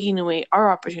 You're taking away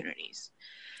our opportunities.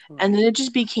 Right. And then it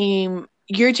just became,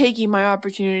 you're taking my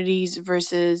opportunities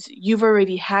versus you've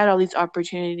already had all these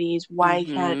opportunities. Why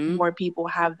can't more people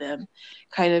have them?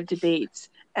 Kind of debates.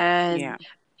 And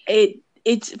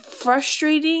it's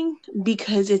frustrating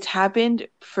because it's happened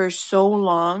for so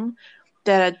long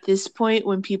that at this point,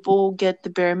 when people get the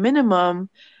bare minimum,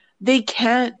 they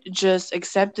can't just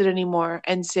accept it anymore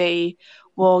and say,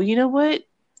 well, you know what?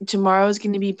 Tomorrow is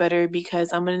going to be better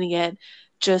because I'm going to get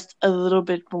just a little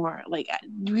bit more. Like,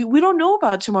 we don't know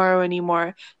about tomorrow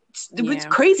anymore. It's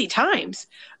crazy times.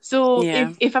 So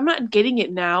if I'm not getting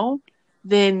it now,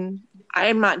 then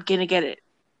I'm not going to get it.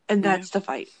 And that's the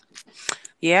fight.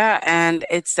 Yeah, and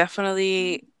it's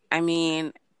definitely,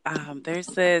 there's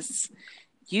this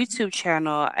YouTube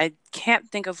channel. I can't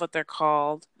think of what they're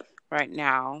called right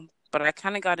now, but I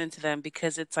kind of got into them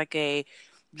because it's like a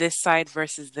this side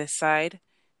versus this side.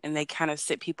 And they kind of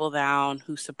sit people down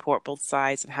who support both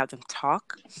sides and have them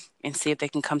talk and see if they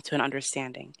can come to an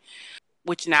understanding,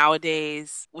 which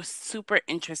nowadays was super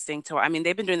interesting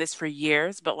they've been doing this for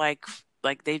years, but like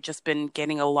they've just been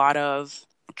getting a lot of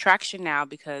traction now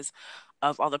because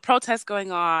of all the protests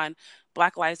going on.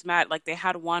 Black Lives Matter, like they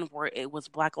had one where it was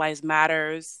Black Lives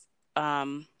Matters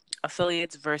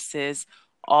affiliates versus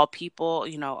all people,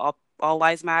 all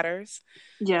lives matters.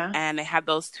 Yeah. And they had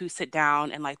those two sit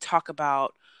down and like talk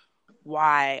about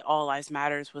why all lives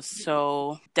matters was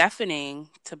so deafening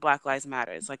to Black Lives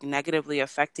Matters, like negatively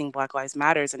affecting Black Lives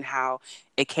Matters, and how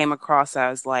it came across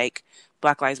as like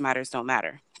Black Lives Matters don't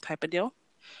matter type of deal.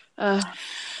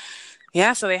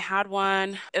 Yeah, so they had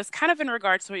one. It was kind of in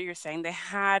regards to what you're saying. They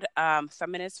had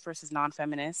feminists versus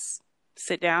non-feminists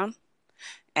sit down,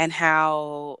 and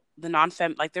how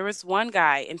the like there was one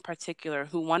guy in particular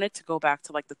who wanted to go back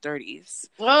to like the 30s,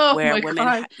 where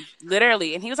women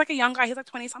literally, and he was like a young guy, he's like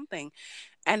 20 something.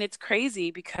 And it's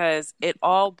crazy because it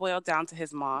all boiled down to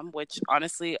his mom, which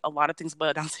honestly, a lot of things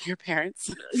boil down to your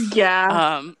parents.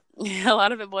 Yeah. A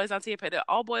lot of it boils down to your parents. It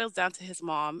all boils down to his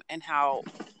mom and how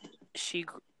she,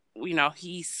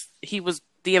 he was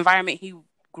the environment he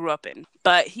grew up in.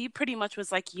 But he pretty much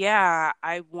was like, yeah,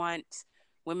 I want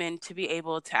women to be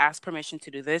able to ask permission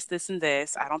to do this, this, and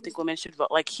this. I don't think women should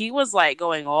vote. Like he was like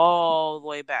going all the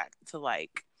way back to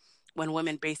like when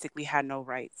women basically had no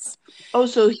rights. Oh,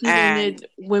 so he wanted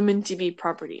women to be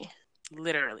property.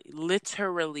 Literally.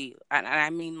 And I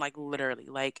mean like literally.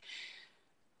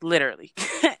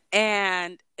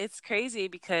 And it's crazy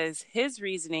because his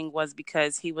reasoning was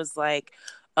because he was like,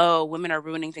 oh, women are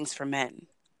ruining things for men.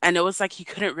 And it was like he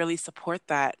couldn't really support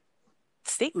that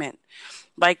statement.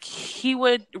 Like he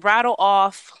would rattle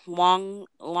off long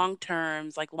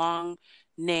terms, like long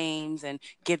names, and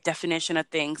give definition of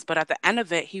things, but at the end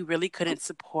of it he really couldn't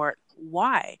support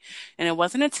why. And it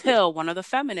wasn't until one of the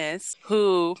feminists,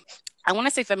 who I want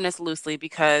to say feminist loosely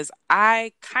because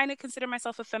I kind of consider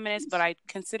myself a feminist, but I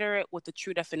consider it with the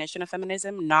true definition of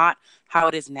feminism, not how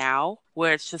it is now,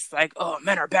 where it's just like, oh,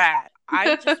 men are bad.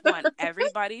 I just want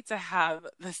everybody to have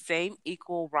the same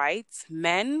equal rights.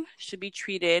 Men should be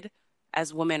treated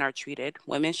as women are treated.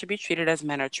 Women should be treated as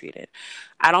men are treated.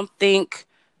 I don't think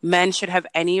men should have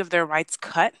any of their rights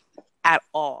cut at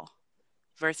all.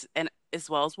 Versus, and as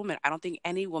well as women, I don't think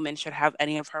any woman should have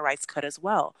any of her rights cut as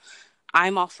well.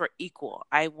 I'm all for equal.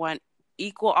 I want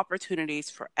equal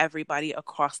opportunities for everybody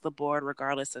across the board,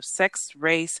 regardless of sex,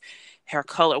 race, hair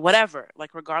color, whatever,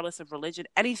 like regardless of religion,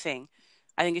 anything.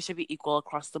 I think it should be equal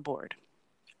across the board.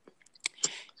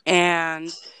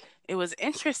 And it was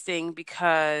interesting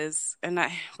because,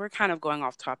 we're kind of going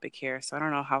off topic here, so I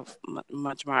don't know how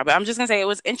much more, but I'm just gonna say it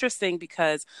was interesting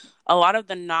because a lot of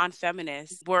the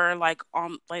non-feminists were like,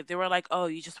 they were like, oh,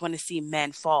 you just want to see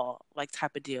men fall, like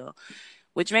type of deal,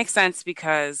 which makes sense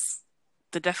because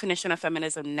the definition of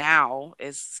feminism now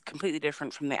is completely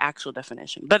different from the actual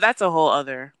definition. But that's a whole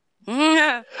other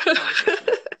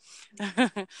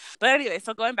But anyway,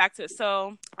 so going back to it.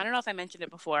 So I don't know if I mentioned it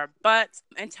before, but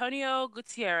Antonio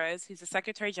Gutierrez, who's the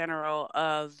Secretary General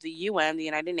of the UN, the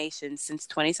United Nations, since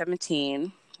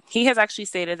 2017, he has actually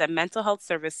stated that mental health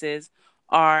services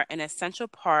are an essential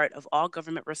part of all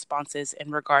government responses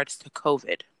in regards to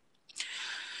COVID.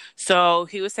 So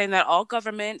he was saying that all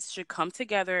governments should come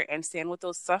together and stand with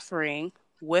those suffering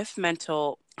with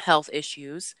mental health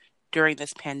issues during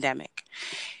this pandemic.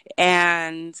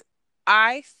 And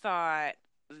I thought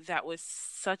that was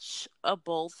such a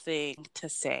bold thing to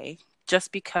say,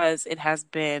 just because it has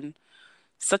been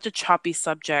such a choppy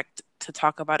subject to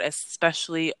talk about,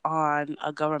 especially on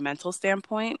a governmental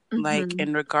standpoint, like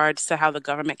in regards to how the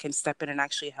government can step in and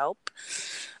actually help.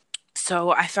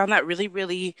 So I found that really,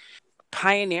 really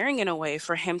pioneering in a way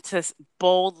for him to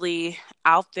boldly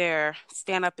out there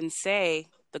stand up and say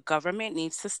the government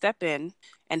needs to step in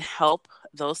and help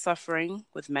those suffering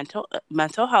with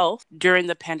mental health during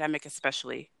the pandemic,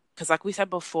 especially because, like we said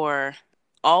before,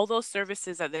 all those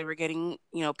services that they were getting,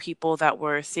 people that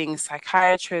were seeing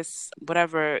psychiatrists,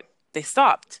 whatever, they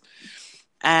stopped,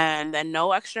 and then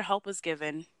no extra help was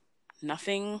given.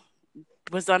 Nothing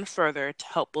was done further to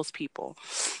help those people.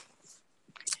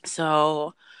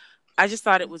 So I just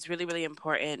thought it was really, really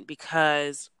important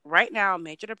because right now,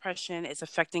 major depression is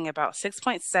affecting about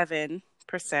 6.7%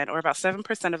 or about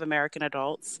 7% of American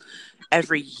adults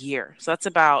every year. So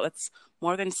that's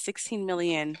more than 16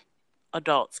 million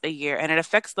adults a year. And it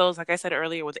affects those, like I said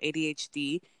earlier, with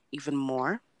ADHD even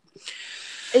more.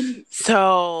 And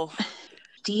so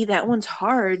that one's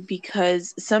hard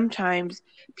because sometimes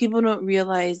people don't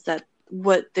realize that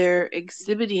what they're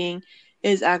exhibiting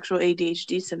is actual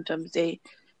ADHD symptoms. They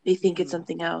think it's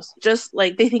something else. Just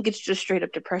like they think it's just straight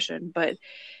up depression, but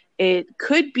it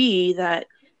could be that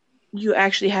you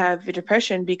actually have a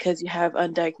depression because you have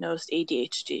undiagnosed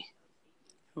ADHD.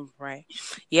 Right.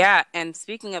 Yeah. And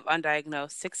speaking of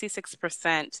undiagnosed,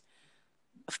 66%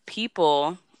 of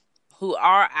people who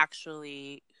are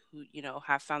actually, who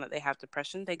have found that they have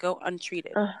depression, they go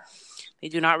untreated. They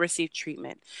do not receive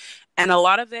treatment. And a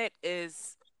lot of it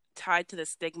is tied to the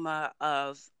stigma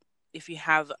of, if you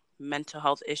have mental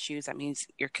health issues, that means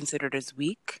you're considered as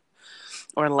weak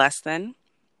or less than.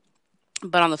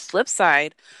 But on the flip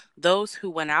side, those who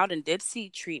went out and did see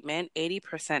treatment,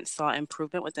 80% saw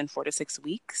improvement within 4 to 6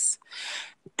 weeks.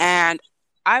 And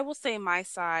I will say my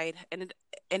side, and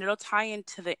it'll tie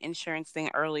into the insurance thing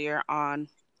earlier on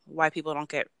why people don't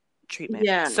get treatment.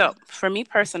 Yeah. So for me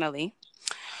personally,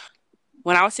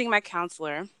 when I was seeing my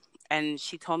counselor and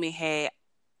she told me, hey,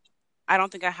 I don't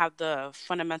think I have the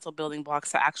fundamental building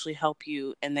blocks to actually help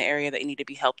you in the area that you need to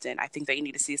be helped in. I think that you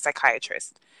need to see a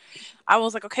psychiatrist. I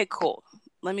was like, okay, cool.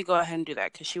 Let me go ahead and do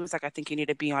that. Because she was like, I think you need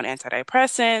to be on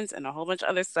antidepressants and a whole bunch of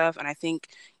other stuff. And I think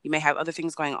you may have other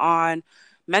things going on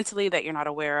mentally that you're not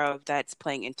aware of that's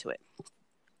playing into it.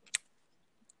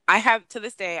 To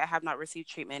this day, I have not received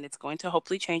treatment. It's going to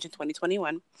hopefully change in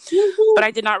 2021. But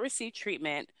I did not receive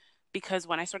treatment because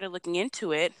when I started looking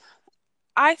into it,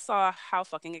 I saw how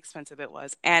fucking expensive it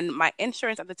was. And my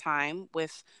insurance at the time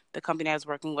with the company I was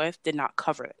working with did not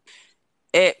cover it.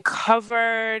 It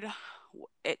covered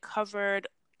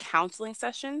counseling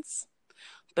sessions,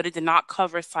 but it did not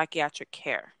cover psychiatric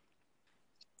care.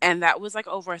 And that was like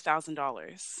over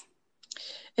 $1,000.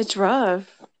 It's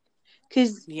rough.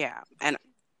 Yeah. And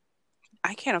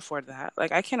I can't afford that.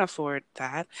 I can't afford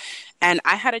that. And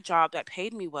I had a job that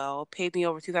paid me well, paid me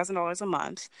over $2,000 a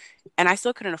month, and I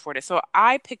still couldn't afford it. So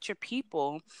I picture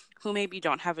people who maybe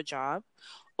don't have a job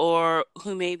or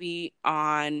who may be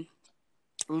on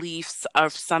leaves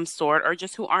of some sort or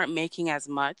just who aren't making as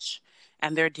much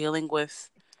and they're dealing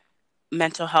with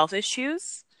mental health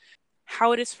issues,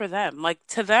 how it is for them.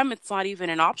 To them, it's not even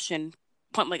an option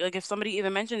point, like if somebody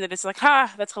even mentioned it, it's like,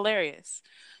 ha, that's hilarious.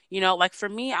 Like for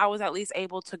me, I was at least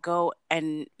able to go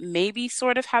and maybe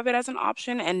sort of have it as an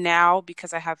option. And now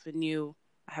because I have a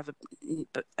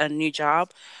new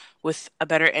job with a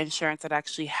better insurance that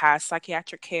actually has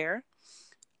psychiatric care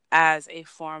as a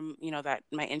form, that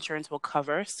my insurance will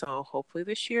cover. So hopefully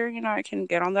this year, I can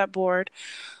get on that board.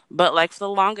 But like for the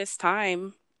longest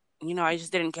time, I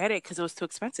just didn't get it because it was too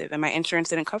expensive and my insurance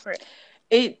didn't cover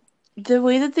it. The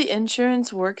way that the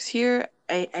insurance works here,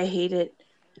 I hate it.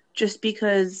 Just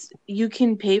because you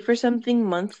can pay for something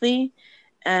monthly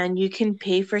and you can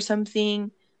pay for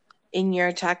something in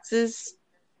your taxes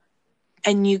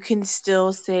and you can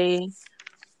still say,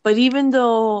 but even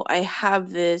though I have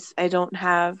this, I don't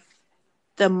have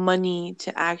the money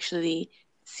to actually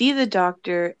see the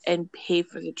doctor and pay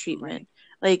for the treatment.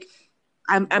 Right. Like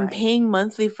I'm Right. paying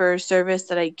monthly for a service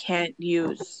that I can't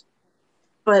use.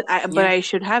 But Yeah. I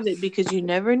should have it because you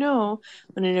never know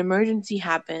when an emergency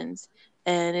happens,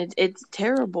 and it's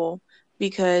terrible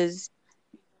because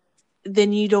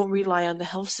then you don't rely on the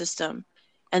health system,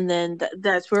 and then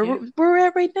that's where Yeah. we're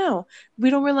at right now.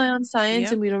 We don't rely on science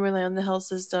Yeah. and we don't rely on the health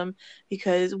system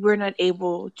because we're not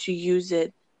able to use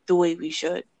it the way we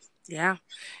should. Yeah.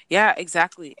 Yeah,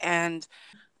 exactly. And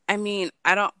I mean,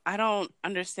 I don't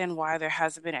understand why there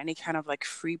hasn't been any kind of like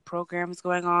free programs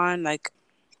going on. Like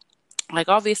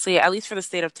obviously, at least for the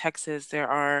state of Texas, there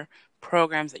are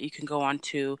programs that you can go on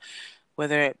to,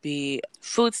 whether it be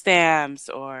food stamps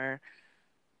or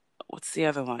what's the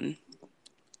other one?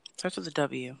 Starts with a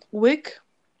W. WIC,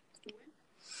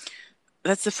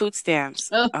 That's the food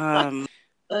stamps. uh,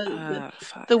 the,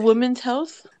 Fuck. the women's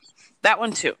health. That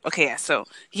one too. Okay,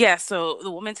 yeah, so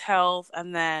the women's health,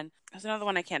 and then there's another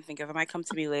one I can't think of. It might come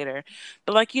to me later.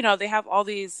 But like, they have all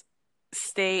these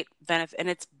state benefit, and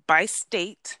it's by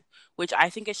state, which I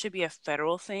think it should be a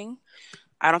federal thing.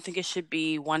 I don't think it should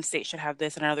be one state should have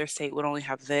this and another state would only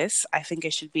have this. I think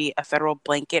it should be a federal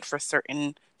blanket for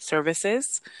certain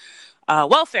services.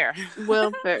 Welfare.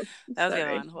 Welfare. That was the other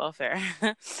Sorry. one, welfare.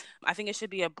 I think it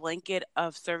should be a blanket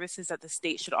of services that the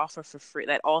state should offer for free,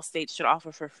 that all states should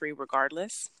offer for free,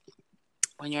 regardless,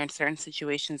 when you're in certain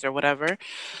situations or whatever.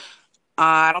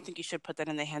 I don't think you should put that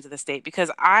in the hands of the state because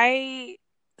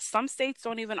some states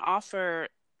don't even offer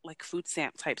like food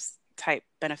stamp type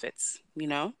benefits.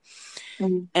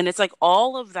 Mhm. And it's like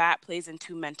all of that plays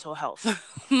into mental health.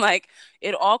 Like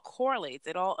it all correlates,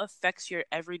 it all affects your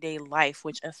everyday life,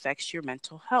 which affects your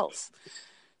mental health.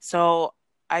 So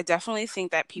I definitely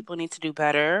think that people need to do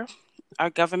better. Our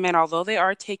government, although they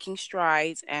are taking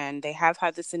strides and they have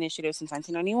had this initiative since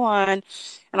 1991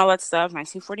 and all that stuff,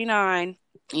 1949,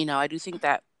 I do think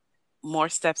that more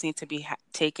steps need to be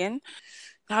taken.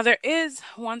 Now, there is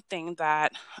one thing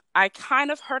that I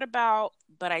kind of heard about,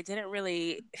 but I didn't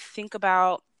really think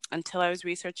about until I was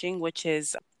researching, which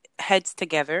is Heads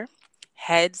Together.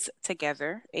 Heads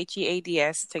Together,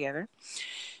 HEADS together.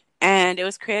 And it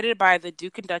was created by the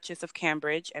Duke and Duchess of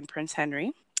Cambridge and Prince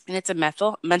Henry. And it's a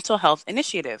mental health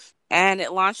initiative. And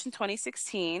it launched in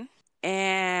 2016.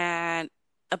 And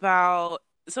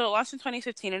so it launched in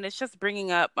 2015 and it's just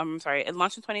bringing up, I'm sorry, it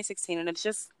launched in 2016 and it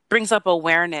just brings up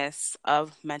awareness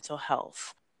of mental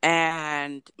health.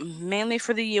 And mainly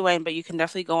for the UN, but you can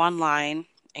definitely go online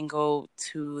and go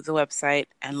to the website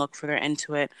and look further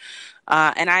into it.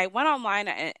 And I went online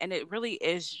and it really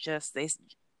is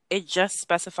it just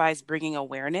specifies bringing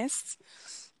awareness.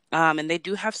 And they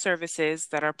do have services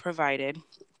that are provided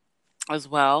as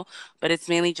well, but it's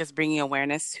mainly just bringing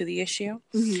awareness to the issue.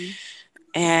 Mhm.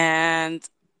 And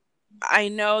I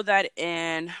know that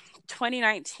in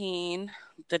 2019,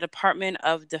 the Department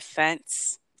of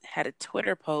Defense had a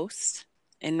Twitter post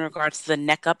in regards to the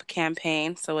Neck Up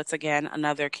campaign. So it's again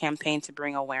another campaign to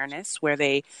bring awareness where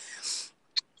they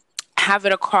have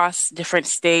it across different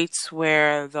states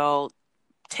where they'll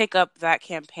take up that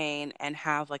campaign and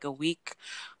have like a week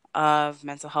of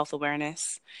mental health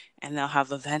awareness and they'll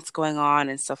have events going on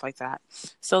and stuff like that.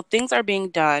 So things are being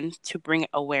done to bring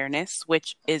awareness,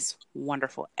 which is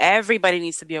wonderful. Everybody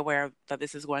needs to be aware that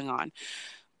this is going on.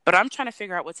 But I'm trying to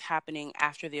figure out what's happening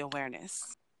after the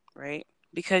awareness, right?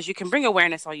 Because you can bring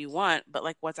awareness all you want, but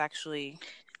like what's actually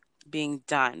being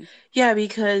done? Yeah,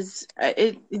 because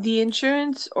the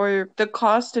insurance or the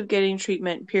cost of getting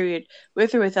treatment, period,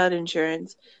 with or without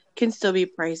insurance, can still be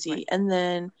pricey. Right. And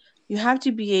then you have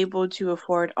to be able to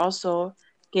afford also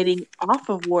getting off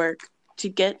of work to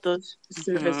get those Mm-hmm.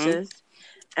 services.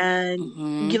 And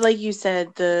Mm-hmm. like you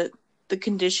said, the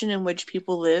condition in which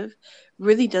people live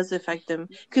really does affect them.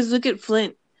 Because look at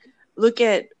Flint, look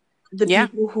at the Yeah.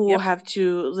 people who Yep. have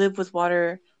to live with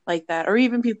water like that, or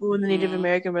even people in the Native Mm-hmm.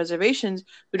 American reservations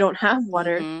who don't have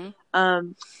water. Mm-hmm.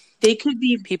 Um, they could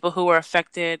be, people who were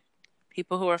affected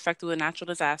with natural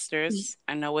disasters.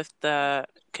 I know with the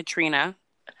Katrina,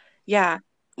 yeah,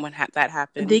 when that they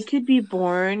happened. could be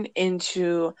born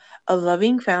into a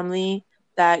loving family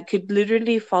that could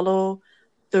literally follow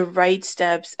the right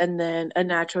steps, and then a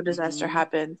natural disaster Hmm.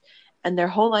 happens and their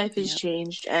whole life is Yep.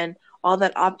 changed, and all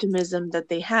that optimism that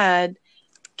they had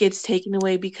gets taken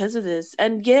away because of this.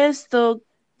 And yes, they'll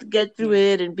get through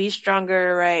Yeah. it and be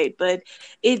stronger, right? But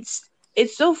it's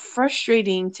so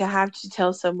frustrating to have to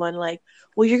tell someone like,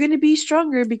 well, you're going to be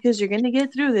stronger because you're going to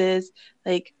get through this.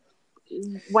 Like,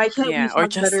 why can't we Yeah. Or talk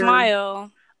just better?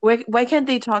 smile. Why can't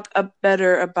they talk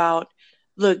better about,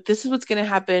 look, this is what's going to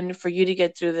happen for you to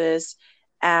get through this,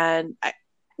 and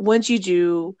once you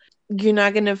do, you're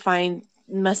not going to find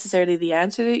necessarily the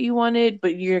answer that you wanted,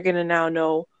 but you're going to now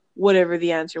know whatever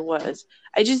the answer was.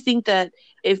 I just think that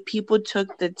if people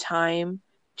took the time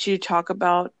to talk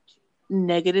about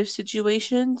negative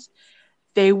situations,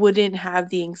 they wouldn't have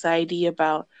the anxiety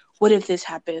about what if this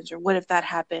happens or what if that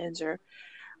happens, or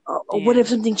what if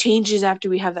Yeah. something changes after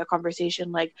we have that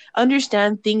conversation. Like,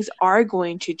 understand things are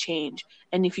going to change,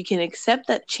 and if you can accept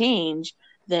that change,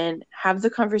 then have the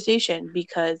conversation,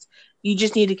 because you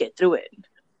just need to get through it.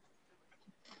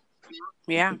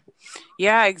 Yeah.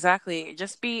 Yeah, exactly.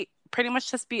 Pretty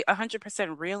much just be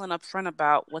 100% real and upfront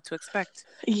about what to expect.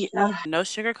 Yeah, No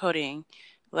sugarcoating.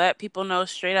 Let people know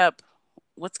straight up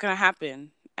what's going to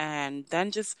happen. And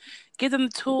then just give them the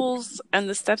tools and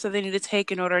the steps that they need to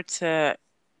take in order to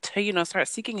start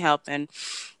seeking help. And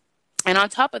on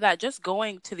top of that, just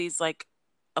going to these like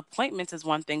appointments is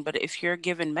one thing, but if you're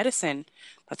given medicine,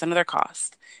 that's another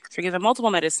cost. If you're given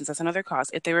multiple medicines, that's another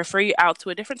cost. If they refer you out to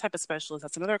a different type of specialist,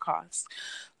 that's another cost.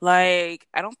 Like,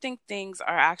 I don't think things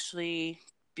are actually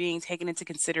being taken into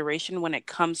consideration when it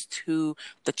comes to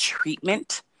the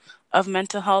treatment of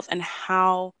mental health and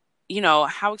how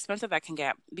expensive that can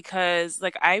get. Because,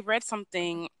 like, I read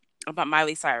something about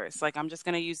Miley Cyrus. Like, I'm just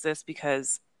going to use this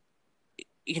because,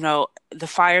 the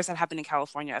fires that happened in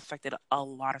California affected a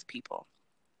lot of people,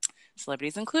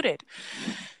 celebrities included.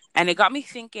 And it got me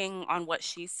thinking on what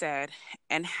she said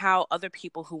and how other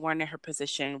people who weren't in her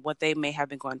position, what they may have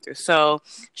been going through. So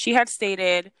she had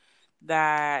stated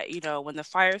that, when the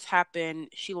fires happened,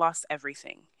 she lost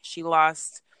everything. She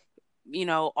lost,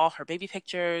 all her baby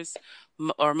pictures,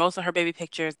 or most of her baby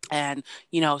pictures, and,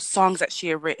 songs that she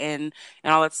had written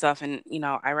and all that stuff. And,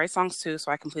 I write songs too,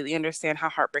 so I completely understand how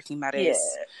heartbreaking that yeah.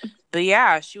 is. But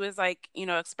yeah, she was like,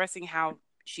 expressing how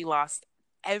she lost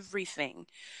everything,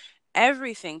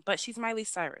 everything, but she's Miley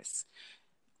Cyrus.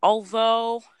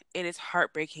 Although it is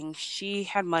heartbreaking, she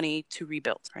had money to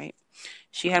rebuild, right?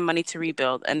 She had money to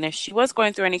rebuild. And if she was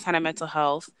going through any kind of mental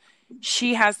health,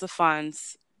 she has the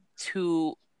funds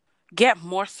to get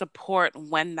more support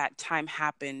when that time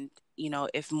happened,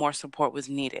 if more support was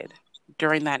needed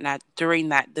during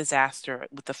that disaster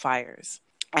with the fires.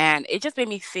 And it just made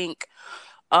me think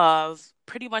of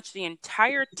pretty much the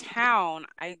entire town.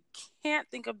 I can't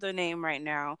think of the name right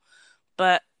now,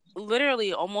 but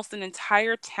literally almost an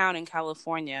entire town in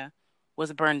California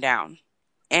was burned down.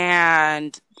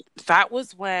 And that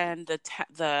was when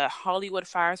the Hollywood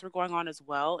fires were going on as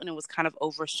well, and it was kind of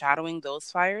overshadowing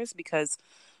those fires because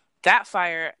that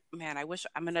fire, man, I wish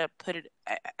I'm gonna put it.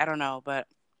 I don't know, but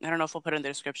I don't know if we'll put it in the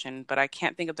description, but I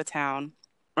can't think of the town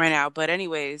right now. But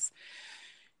anyways,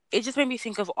 it just made me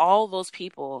think of all those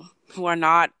people who are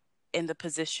not in the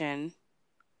position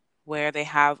where they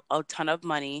have a ton of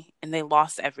money and they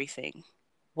lost everything.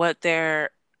 What they're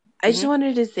I just Mhm.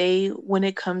 wanted to say, when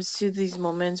it comes to these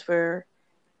moments where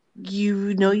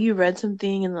you know you read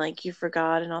something and like you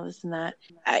forgot and all this and that,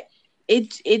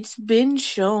 it's been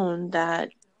shown that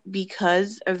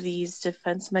because of these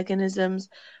defense mechanisms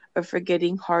of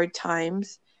forgetting hard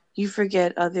times, you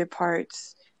forget other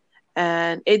parts.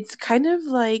 And it's kind of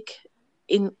like,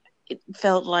 in it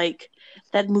felt like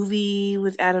that movie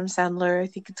with Adam Sandler, I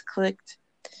think it's Clicked,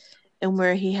 and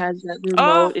where he has that Oh,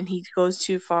 remote and he goes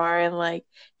too far and like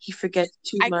he forgets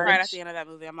too I cried at the much. end of that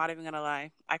movie. I'm not even gonna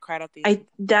lie. I cried at the I end.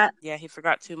 that Yeah, he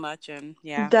forgot too much, and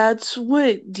yeah, that's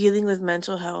what dealing with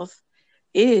mental health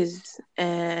is.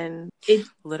 And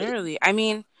literally. I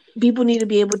mean, people need to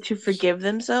be able to forgive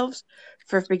themselves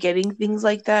for forgetting things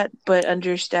like that, but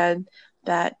understand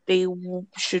that they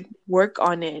should work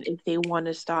on it if they want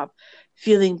to stop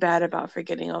feeling bad about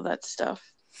forgetting all that stuff.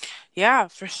 yeah,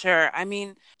 for sure. I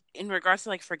mean, in regards to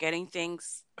like forgetting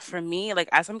things, for me, like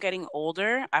as I'm getting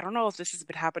older, I don't know if this has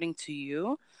been happening to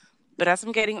you, but as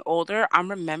I'm getting older, I'm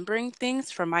remembering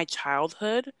things from my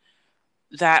childhood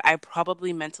that I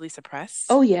probably mentally Oh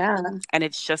suppressed. yeah. And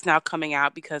it's just now coming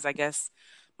out because I guess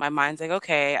My mind's like,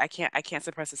 okay, I can't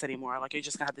suppress this anymore. Like, you're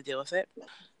just gonna have to deal with it.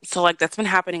 So like that's been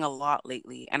happening a lot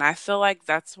lately. And I feel like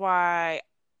that's why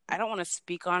I don't want to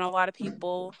speak on a lot of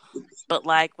people, but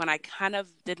like when I kind of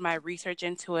did my research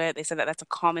into it, they said that that's a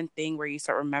common thing where you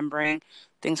start remembering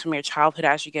things from your childhood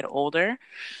as you get older.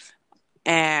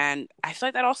 And I feel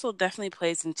like that also definitely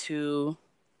plays into,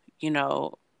 you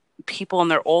know, people in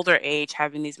their older age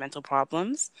having these mental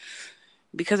problems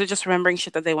because they're just remembering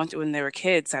shit that they went through when they were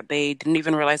kids that they didn't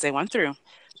even realize they went through.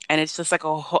 And it's just like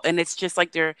a whole, and it's just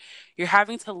like you're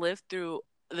having to live through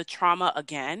the trauma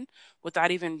again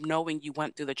without even knowing you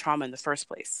went through the trauma in the first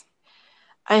place.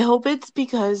 I hope it's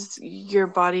because your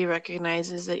body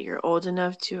recognizes that you're old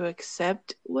enough to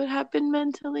accept what happened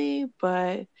mentally,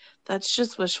 but that's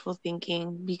just wishful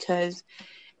thinking because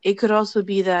it could also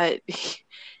be that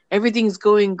everything's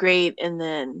going great and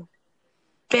then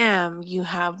bam, you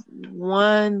have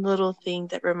one little thing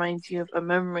that reminds you of a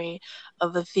memory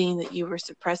of a thing that you were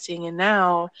suppressing, and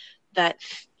now that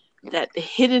that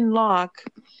hidden lock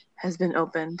has been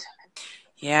opened.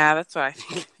 Yeah, that's what I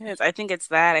think it is. I think it's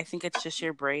that. I think it's just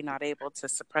your brain not able to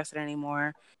suppress it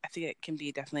anymore. I think it can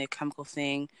be definitely a chemical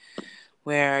thing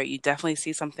where you definitely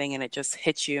see something and it just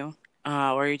hits you,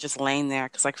 or you're just laying there.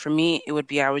 Because like for me, it would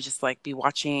be I would just like be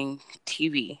watching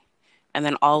TV, and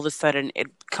then all of a sudden, it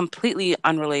completely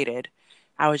unrelated.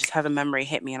 I would just have a memory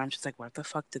hit me, and I'm just like, "Where the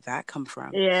fuck did that come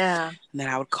from?" Yeah. And then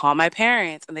I would call my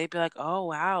parents, and they'd be like, "Oh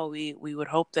wow, we would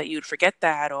hope that you'd forget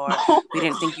that, or we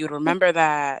didn't think you'd remember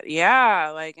that." Yeah,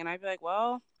 like, and I'd be like,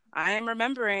 "Well, I am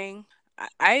remembering."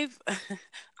 I've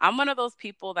I'm one of those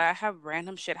people that have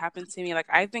random shit happen to me. Like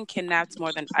I've been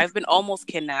almost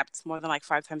kidnapped more than like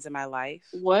 5 times in my life.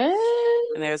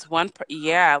 What? And there's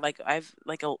yeah, like I've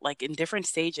like in different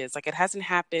stages. Like it hasn't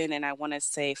happened in I want to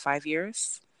say 5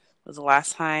 years was the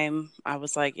last time I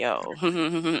was like, yo,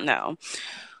 no.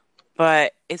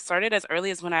 But it started as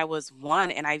early as when I was 1,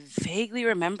 and I vaguely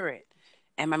remember it.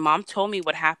 And my mom told me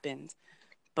what happened,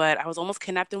 but I was almost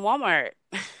kidnapped in Walmart.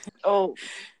 Oh,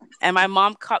 And my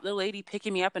mom caught the lady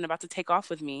picking me up and about to take off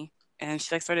with me. And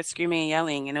she like started screaming and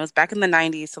yelling. And it was back in the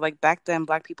 90s. So like back then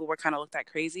black people were kind of looked at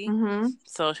crazy. mm-hmm.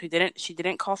 So she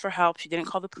didn't call for help. She didn't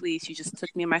call the police. She just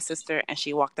took me and my sister and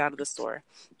she walked out of the store,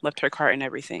 left her cart and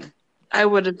everything. I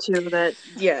would have too. That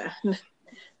yeah,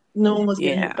 no one was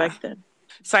getting hit Yeah. back then.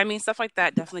 So I mean stuff like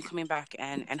that definitely coming back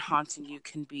and haunting you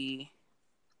can be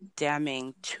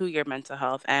damning to your mental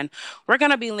health. And we're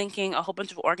going to be linking a whole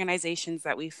bunch of organizations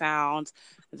that we found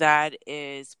that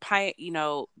is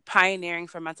pioneering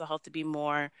for mental health to be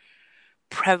more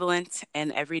prevalent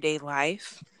in everyday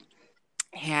life,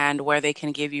 and where they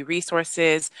can give you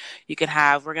resources. We're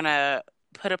going to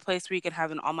put a place where you can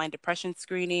have an online depression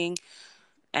screening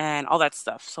and all that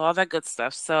stuff. So all that good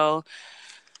stuff. So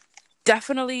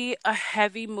definitely a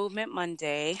heavy movement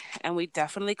Monday, and we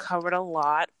definitely covered a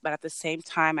lot, but at the same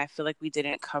time, I feel like we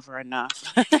didn't cover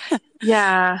enough.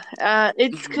 Yeah,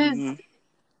 it's because Mhm.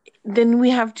 then we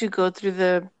have to go through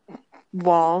the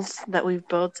walls that we've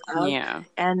built up, Yeah,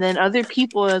 and then other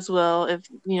people as well. If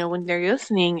when they're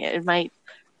listening, it might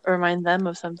remind them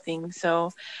of something.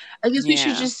 So, I guess we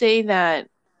should yeah, just say that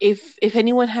if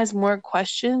anyone has more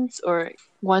questions or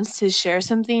wants to share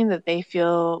something that they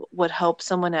feel would help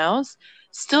someone else,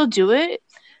 still do it.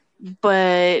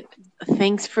 But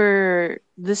thanks for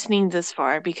listening this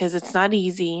far because it's not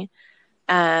easy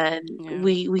and yeah.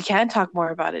 we can talk more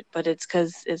about it, but it's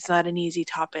because it's not an easy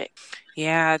topic.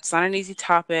 Yeah, it's not an easy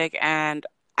topic, and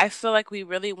I feel like we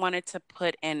really wanted to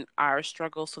put in our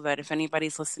struggle so that if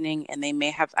anybody's listening and they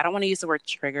may have, I don't want to use the word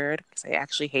triggered because I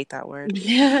actually hate that word,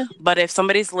 Yeah. but if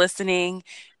somebody's listening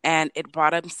and it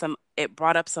brought up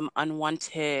some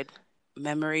unwanted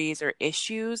memories or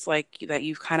issues like that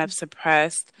you've kind of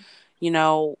suppressed,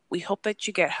 we hope that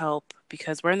you get help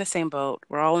because we're in the same boat.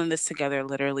 We're all in this together,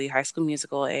 literally, High School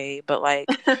Musical A, but like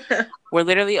we're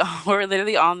literally we're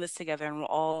literally on this together, and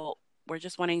we're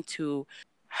just wanting to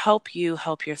help you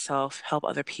help yourself, help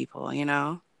other people,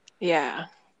 Yeah.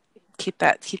 keep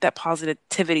that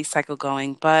positivity cycle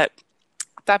going. But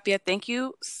Tapia, thank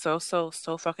you so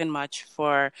fucking much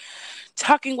for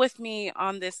talking with me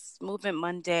on this Movement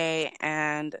Monday,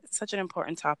 and it's such an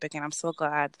important topic, and I'm so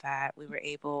glad that we were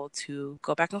able to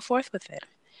go back and forth with it.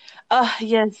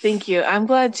 Yes, thank you. I'm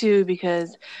glad too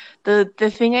because the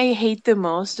thing I hate the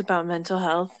most about mental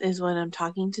health is when I'm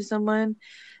talking to someone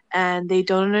and they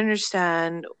don't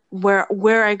understand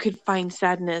where I could find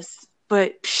sadness,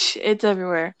 but it's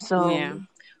everywhere. So Yeah.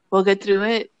 we'll get through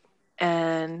it,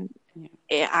 and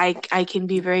Yeah. I can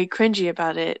be very cringy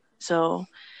about it. So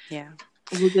Yeah.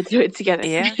 we'll get through it together.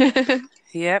 Yeah.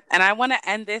 Yep. And I want to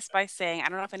end this by saying, I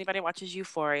don't know if anybody watches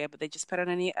Euphoria, but they just put out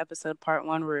a new episode, part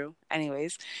one, Rue.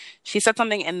 Anyways, she said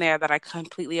something in there that I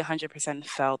completely 100%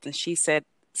 felt. And she said,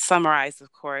 summarized,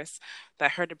 of course,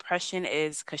 that her depression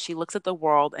is because she looks at the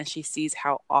world and she sees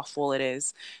how awful it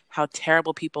is, how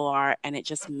terrible people are. And it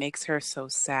just makes her so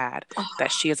sad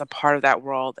that she is a part of that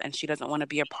world and she doesn't want to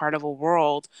be a part of a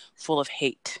world full of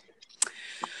hate.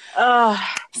 Oh,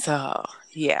 So,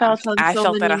 yeah, felt on I so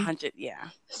felt that many, 100. Yeah.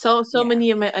 so Yeah.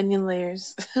 many of my onion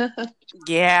layers.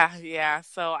 Yeah, yeah.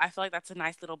 So I feel like that's a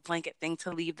nice little blanket thing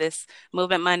to leave this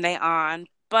Movement Monday on.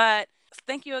 But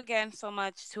thank you again so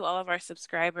much to all of our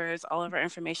subscribers. All of our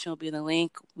information will be in the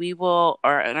link. We will,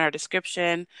 or in our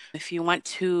description. If you want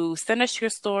to send us your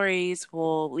stories,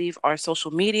 we'll leave our social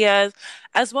medias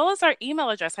as well as our email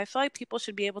address. I feel like people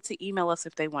should be able to email us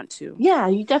if they want to. Yeah,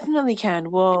 you definitely can.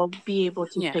 We'll be able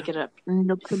to Yeah. pick it up.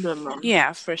 No problem.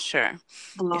 Yeah, for sure.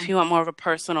 If Belong. you want more of a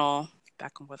personal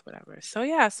back and forth, whatever. So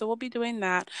yeah, so we'll be doing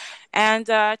that. And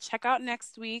check out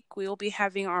next week. We will be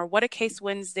having our What a Case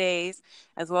Wednesdays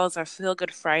as well as our Feel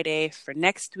Good Friday for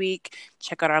next week.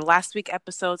 Check out our last week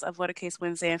episodes of What a Case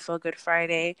Wednesday and Feel Good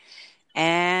Friday.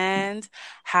 And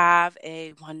have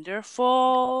a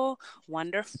wonderful,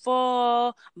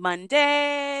 wonderful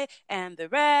Monday and the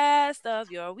rest of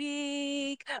your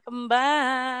week.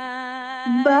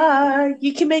 Bye. Bye.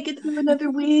 You can make it through another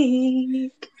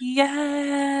week.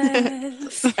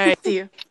 Yes. All right. See you.